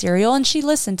buying cereal? And she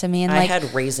listened to me, and I like,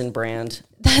 had Raisin Bran.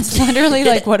 That's literally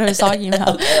like what I was talking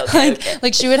about.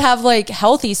 Like she would have like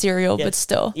healthy cereal, but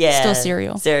still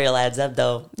cereal. Cereal adds up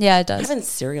though. Yeah, it does. I haven't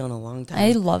cereal in a long time.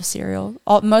 I love cereal.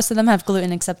 Most of them have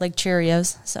gluten except like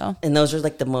Cheerios. So, and those are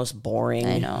like the most boring.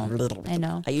 I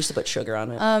know. I used to put sugar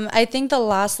on it. I think the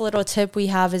last little tip we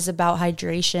have is about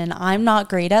hydration. I'm not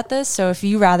great at this, so if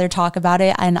you rather talk about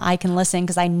it, and I can listen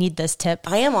because I need this tip.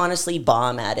 I am honestly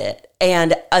bomb at it.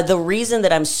 And the reason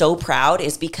that I'm so proud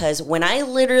is because when I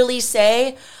literally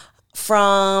say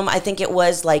from, I think it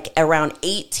was like around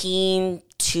 18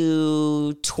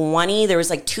 to 20, there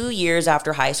was like 2 years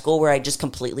after high school where I just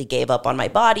completely gave up on my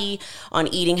body, on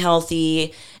eating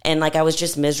healthy. And like, I was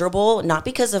just miserable, not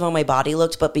because of how my body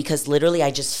looked, but because literally I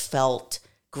just felt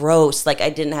gross. Like, I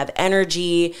didn't have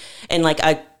energy. And like,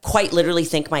 I quite literally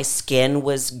think my skin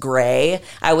was gray.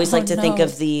 I always like to think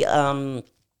of the,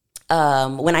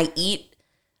 when I eat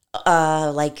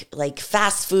like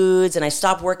fast foods, and I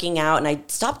stop working out, and I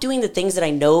stop doing the things that I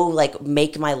know like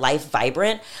make my life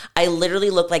vibrant, I literally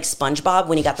look like SpongeBob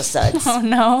when he got the suds. Oh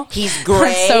no, he's gray.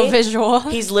 That's so visual.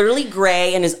 He's literally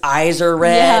gray, and his eyes are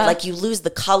red. Yeah. Like, you lose the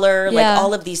color. Yeah. Like,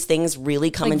 all of these things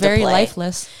really come into very play.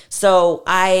 Lifeless. So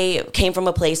I came from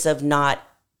a place of not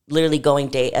literally going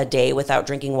a day without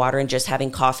drinking water and just having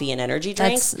coffee and energy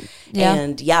drinks.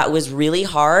 And it was really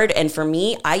hard. And for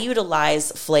me, I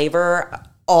utilize flavor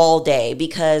all day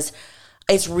because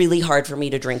it's really hard for me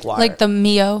to drink water. Like the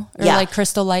Mio or like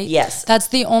Crystal Light. Yes. That's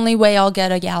the only way I'll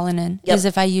get a gallon in is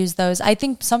if I use those. I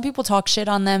think some people talk shit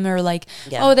on them, or like,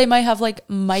 oh, they might have like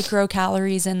micro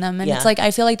calories in them. And it's like,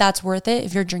 I feel like that's worth it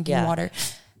if you're drinking water.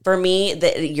 For me,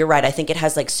 you're right. I think it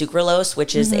has like sucralose,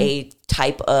 which is a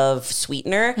type of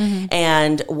sweetener.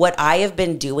 And what I have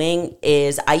been doing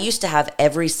is I used to have I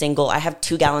have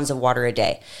 2 gallons of water a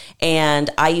day. And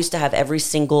I used to have every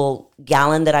single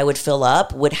gallon that I would fill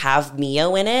up would have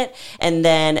Mio in it. And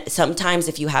then sometimes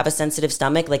if you have a sensitive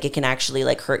stomach, like, it can actually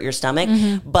like hurt your stomach.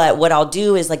 But what I'll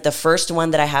do is like the first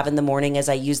one that I have in the morning is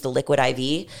I use the Liquid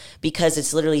IV, because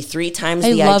it's literally 3 times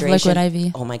the hydration. I love Liquid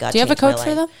IV. Oh my God. Do you have a code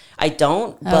for them? I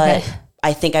don't, but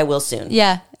I think I will soon.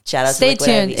 Yeah. Shout out Stay to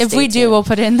tuned. IV. If we do, we'll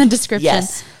put it in the description.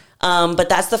 Yes. But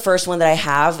that's the first one that I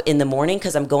have in the morning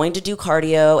because I'm going to do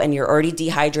cardio and you're already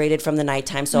dehydrated from the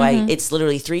nighttime. So it's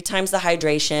literally 3 times the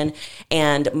hydration.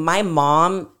 And my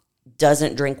mom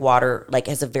doesn't drink water, like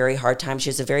has a very hard time. She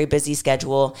has a very busy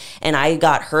schedule. And I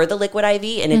got her the Liquid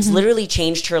IV and it's literally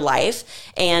changed her life.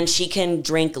 And she can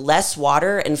drink less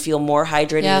water and feel more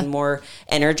hydrated and more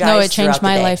energized. No, it changed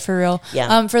my life for real.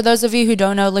 Yeah. For those of you who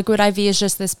don't know, Liquid IV is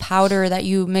just this powder that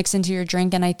you mix into your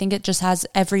drink. And I think it just has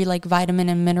every like vitamin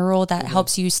and mineral that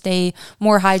helps you stay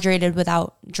more hydrated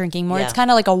without drinking more. It's kind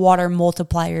of like a water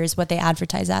multiplier is what they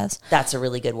advertise as. That's a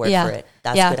really good word for it.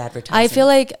 That's good advertising. I feel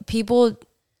like people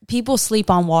sleep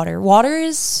on water. Water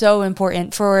is so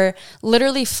important for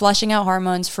literally flushing out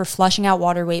hormones, for flushing out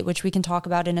water weight, which we can talk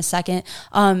about in a second.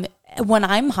 When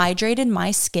I'm hydrated,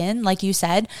 my skin, like you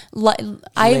said,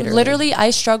 I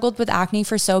struggled with acne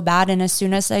for so bad. And as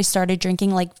soon as I started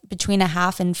drinking like between a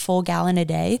half and full gallon a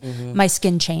day, my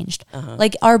skin changed.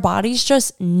 Like our bodies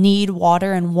just need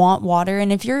water and want water.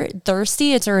 And if you're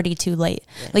thirsty, it's already too late.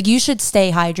 Like you should stay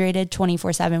hydrated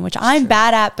 24/7, which I'm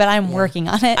bad at, but I'm working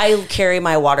on it. I carry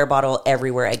my water bottle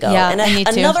everywhere I go. Yeah, and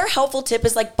another helpful tip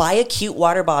is like buy a cute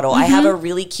water bottle. I have a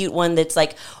really cute one that's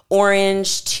like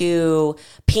orange to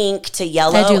pink to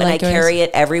yellow, and I carry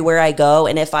it everywhere I go.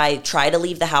 And if I try to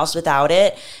leave the house without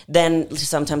it, then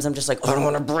sometimes I'm just like, oh, I don't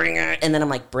want to bring it. And then I'm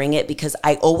like, bring it because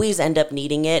I always end up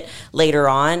needing it later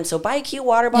on. So buy a cute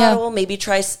water bottle. Maybe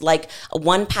try like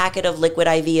 1 packet of Liquid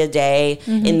IV a day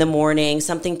in the morning,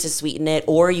 something to sweeten it.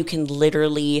 Or you can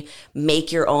literally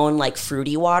make your own like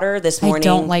fruity water. This morning, I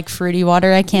don't like fruity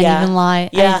water. I can't even lie.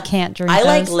 I can't drink I those.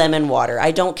 like lemon water.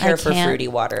 I don't care for fruity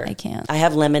water. I can't. I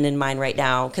have lemon in mine right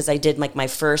now because I did like my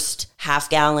first half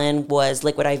gallon was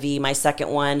Liquid IV. My second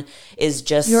one is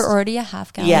just... You're already a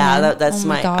half gallon. Yeah, that's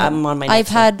my I'm on my next I've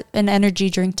had an energy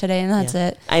drink today and that's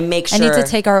it. I make sure... I need to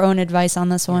take our own advice on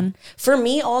this one. For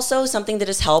me also, something that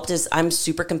has helped is I'm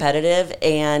super competitive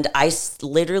and I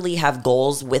literally have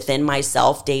goals within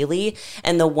myself daily.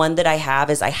 And the one that I have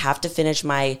is I have to finish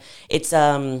it's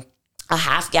a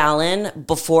half gallon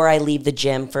before I leave the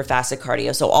gym for fasted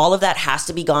cardio. So all of that has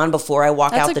to be gone before I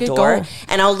walk out the door. Goal.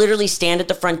 And I'll literally stand at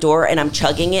the front door and I'm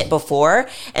chugging it before.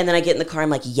 And then I get in the car, I'm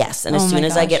like, yes. And as soon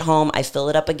as I get home, I fill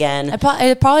it up again.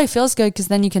 It probably feels good because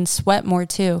then you can sweat more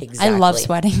too. Exactly. I love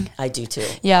sweating. I do too.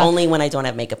 Yeah. Only when I don't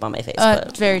have makeup on my face.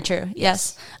 Very true.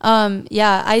 Yes.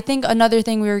 I think another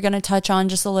thing we were going to touch on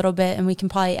just a little bit, and we can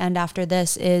probably end after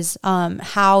this, is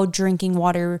how drinking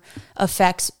water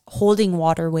affects holding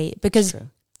water weight. Because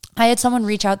I had someone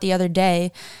reach out the other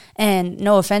day, and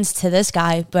no offense to this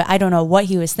guy, but I don't know what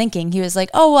he was thinking. He was like,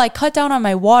 oh, well, I cut down on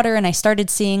my water and I started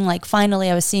seeing finally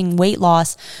I was seeing weight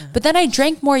loss, but then I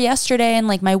drank more yesterday and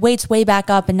my weight's way back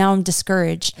up and now I'm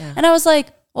discouraged. And I was like,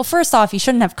 well, first off, you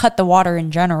shouldn't have cut the water in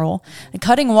general.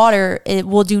 Cutting water, it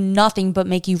will do nothing but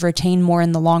make you retain more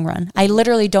in the long run. I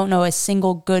literally don't know a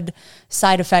single good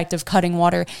side effect of cutting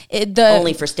water.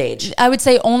 Only for stage. I would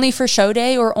say only for show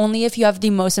day or only if you have the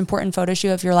most important photo shoot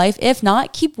of your life. If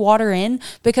not, keep water in,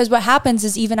 because what happens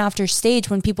is even after stage,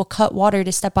 when people cut water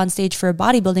to step on stage for a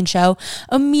bodybuilding show,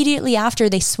 immediately after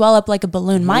they swell up like a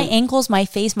balloon. My ankles, my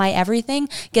face, my everything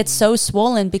gets so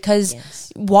swollen because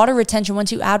water retention,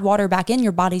 once you add water back in,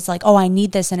 your body's like, oh, I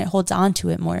need this, and it holds on to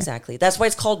it more. Exactly. That's why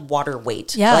it's called water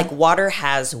weight. Yeah. Like water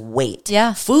has weight.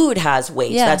 Yeah. Food has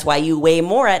weight. Yeah. That's why you weigh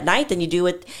more at night than you do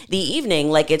at the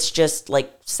evening. Like it's just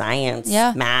like science,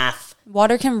 math.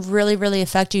 Water can really, really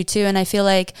affect you too. And I feel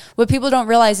like what people don't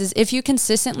realize is if you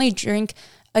consistently drink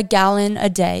a gallon a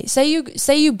day, say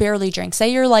you barely drink,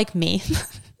 say you're like me,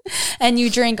 and you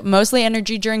drink mostly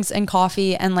energy drinks and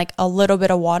coffee and a little bit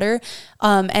of water,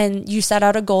 and you set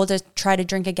out a goal to try to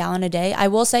drink a gallon a day, I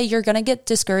will say you're going to get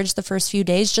discouraged the first few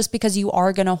days just because you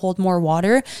are going to hold more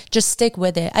water. Just stick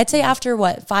with it. I'd say after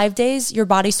 5 days, your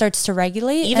body starts to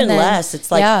regulate. Even less. It's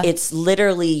it's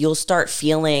literally, you'll start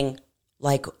feeling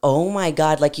like, oh my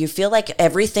God, you feel like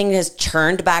everything has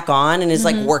turned back on and is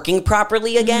working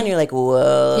properly again. You're like,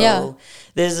 whoa,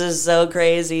 this is so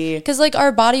crazy. Because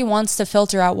our body wants to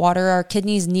filter out water. Our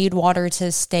kidneys need water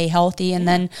to stay healthy. And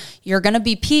then you're going to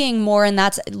be peeing more and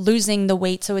that's losing the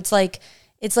weight. So it's like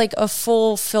a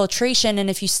full filtration. And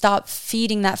if you stop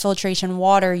feeding that filtration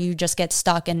water, you just get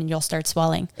stuck and you'll start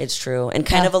swelling. It's true. And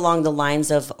kind of along the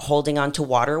lines of holding on to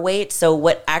water weight. So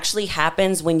what actually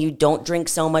happens when you don't drink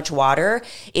so much water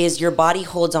is your body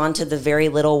holds on to the very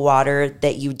little water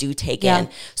that you do take in.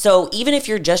 So even if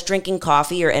you're just drinking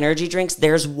coffee or energy drinks,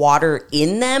 there's water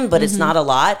in them, but it's not a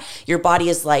lot. Your body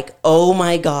is like, oh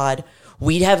my God,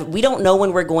 we don't know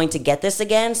when we're going to get this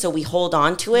again, so we hold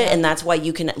on to it, and that's why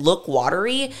you can look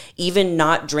watery even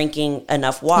not drinking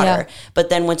enough water. But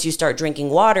then once you start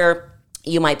drinking water,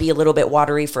 You might be a little bit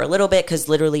watery for a little bit because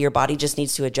literally your body just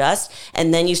needs to adjust.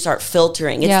 And then you start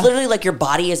filtering. It's literally like your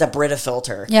body is a Brita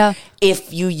filter. Yeah.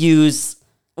 If you use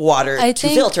water to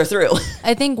filter through.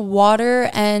 I think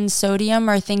water and sodium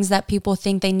are things that people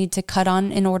think they need to cut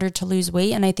on in order to lose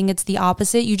weight. And I think it's the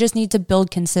opposite. You just need to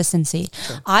build consistency.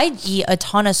 Sure. I eat a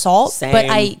ton of salt, but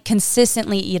I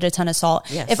consistently eat a ton of salt.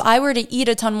 Yes. If I were to eat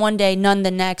a ton one day, none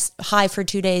the next, high for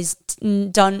 2 days,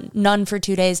 none for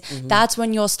 2 days, that's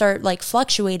when you'll start like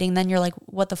fluctuating. Then you're like,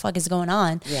 what the fuck is going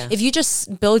on? Yeah. If you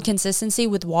just build consistency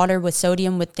with water, with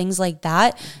sodium, with things like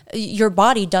that, your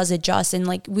body does adjust. And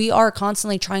like we are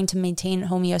constantly trying to maintain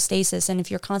homeostasis. And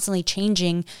if you're constantly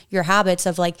changing your habits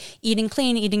of like eating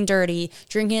clean, eating dirty,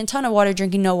 drinking a ton of water,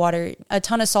 drinking no water, a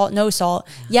ton of salt, no salt,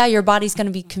 your body's going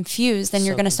to be confused and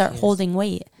you're going to start holding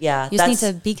weight. Yeah. You just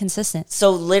need to be consistent.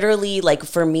 So literally like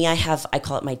for me, I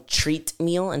call it my treat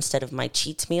meal instead of my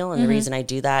cheat meal. And the reason I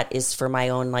do that is for my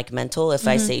own like mental. If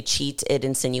I say cheat, it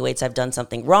insinuates I've done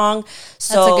something wrong.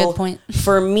 So that's a good point.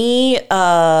 For me,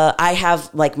 I have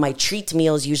like my treat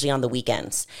meals usually on the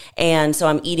weekends. And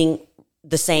so I'm eating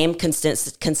the same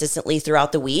consistently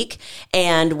throughout the week.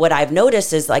 And what I've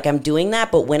noticed is like I'm doing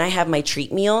that, but when I have my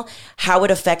treat meal, how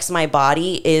it affects my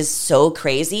body is so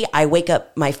crazy. I wake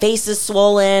up, my face is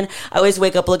swollen. I always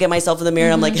wake up, look at myself in the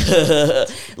mirror, and I'm like,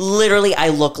 literally, I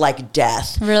look like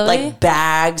death. Really? Like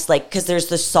bags, like, because there's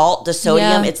the salt, the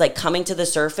sodium, it's like coming to the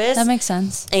surface. That makes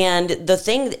sense. And the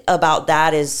thing about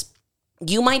that is,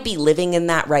 you might be living in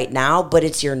that right now, but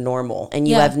it's your normal and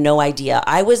you have no idea.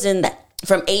 I was in that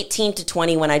from 18 to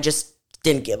 20 when I just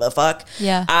didn't give a fuck.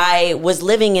 Yeah. I was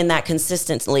living in that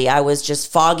consistently. I was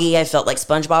just foggy. I felt like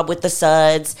SpongeBob with the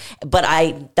suds, but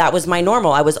that was my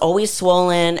normal. I was always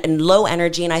swollen and low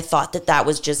energy. And I thought that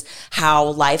was just how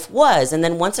life was. And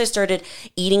then once I started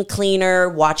eating cleaner,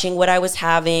 watching what I was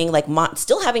having, like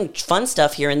still having fun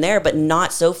stuff here and there, but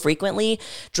not so frequently,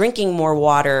 drinking more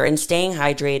water and staying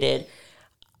hydrated,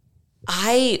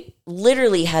 I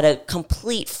literally had a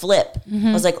complete flip.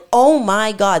 I was like, oh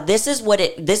my God, this is what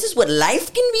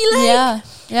life can be like.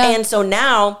 Yeah. And so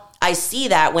now I see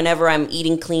that whenever I'm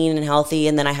eating clean and healthy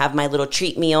and then I have my little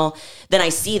treat meal, then I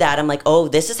see that I'm like, oh,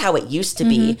 this is how it used to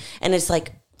be. And it's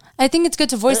like, I think it's good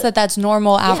to voice that that's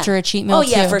normal after a cheat meal. Oh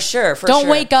yeah, too. for sure. Don't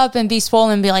wake up and be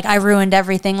swollen and be like, I ruined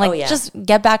everything. Like, just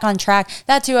get back on track.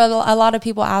 That too, a lot of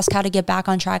people ask how to get back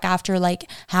on track after like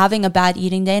having a bad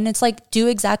eating day. And it's like, do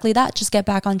exactly that. Just get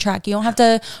back on track. You don't have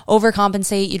to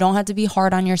overcompensate. You don't have to be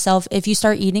hard on yourself. If you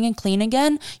start eating and clean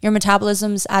again, your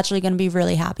metabolism's actually going to be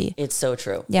really happy. It's so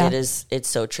true. Yeah. It's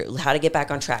so true. How to get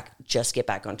back on track. Just get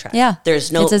back on track. Yeah.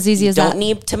 There's no, it's as easy as that. You don't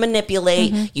need to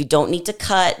manipulate. You don't need to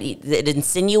cut. It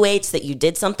insinuates that you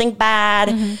did something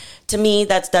bad. To me,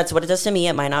 that's what it does to me.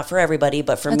 It might not for everybody,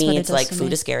 but for me, it's like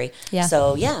food is scary. Yeah.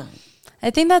 So yeah.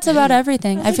 I think that's about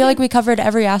everything. I feel like we covered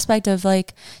every aspect of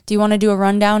like, do you want to do a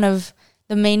rundown of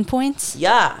the main points?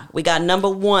 Yeah. We got number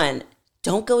 1.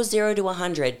 Don't go 0 to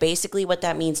 100. Basically what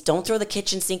that means, don't throw the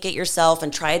kitchen sink at yourself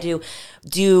and try to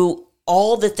do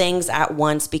all the things at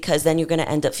once, because then you're going to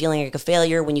end up feeling like a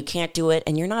failure when you can't do it.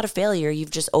 And you're not a failure. You've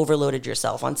just overloaded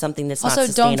yourself on something that's not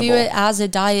sustainable. Also, don't view it as a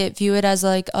diet. View it as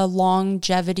like a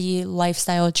longevity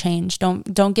lifestyle change.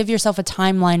 Don't give yourself a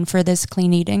timeline for this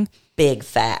clean eating. Big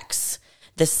facts.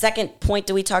 The second point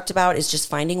that we talked about is just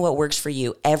finding what works for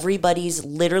you. Everybody's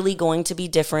literally going to be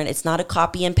different. It's not a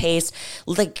copy and paste.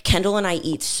 Like Kendall and I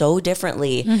eat so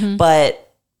differently, but...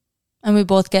 And we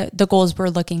both get the goals we're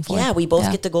looking for. Yeah, we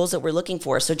both get the goals that we're looking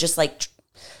for. So just like,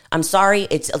 I'm sorry,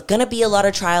 it's going to be a lot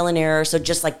of trial and error. So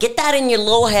just like get that in your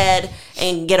little head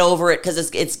and get over it, because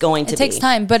it's going to be. It takes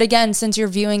time. But again, since you're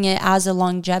viewing it as a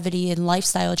longevity and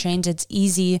lifestyle change, it's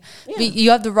easy. Yeah.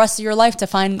 You have the rest of your life to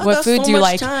find what foods you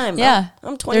like. Time. Yeah.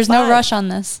 I'm 25. There's no rush on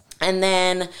this. And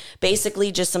then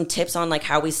basically just some tips on like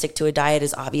how we stick to a diet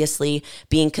is obviously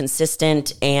being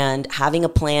consistent and having a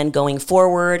plan going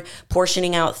forward,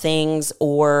 portioning out things,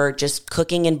 or just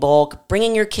cooking in bulk,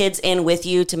 bringing your kids in with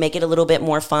you to make it a little bit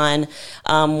more fun.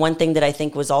 One thing that I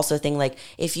think was also a thing, like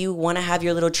if you want to have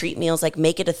your little treat meals, like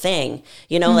make it a thing,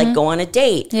 like go on a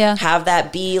date, have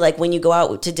that be like when you go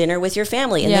out to dinner with your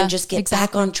family, and then just get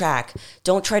back on track.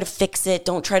 Don't try to fix it.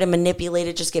 Don't try to manipulate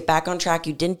it. Just get back on track.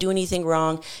 You didn't do anything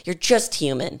wrong. You're just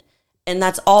human. And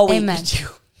that's all we do.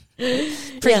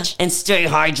 Preach. Yeah. And stay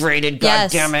hydrated,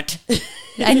 God damn it.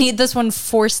 I need this one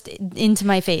forced into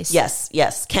my face.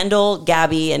 Yes. Kendall,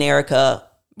 Gabby, and Erica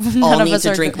all need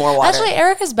to drink more water. Actually,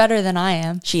 Erica's better than I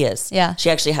am. She is. Yeah. She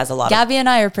actually has a lot Gabby and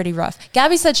I are pretty rough.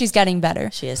 Gabby said she's getting better.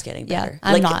 She is getting better. Yeah,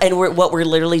 I'm not. And what we're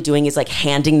literally doing is like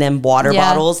handing them water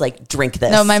bottles, like drink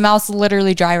this. No, my mouth's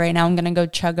literally dry right now. I'm going to go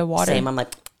chug a water. Same. I'm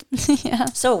like... Yeah.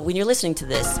 So when you're listening to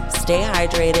this, stay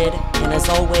hydrated. And as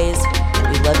always,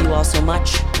 we love you all so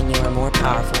much, and you are more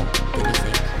powerful than you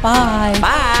think. Bye.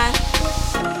 Bye.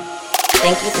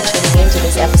 Thank you for tuning in to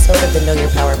this episode of the Know Your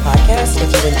Power podcast.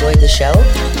 If you enjoyed the show,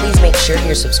 please make sure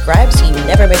you're subscribed so you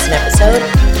never miss an episode.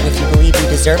 And if you believe you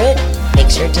deserve it,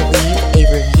 make sure to leave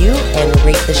a review and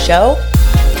rate the show.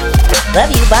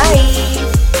 Love you. Bye.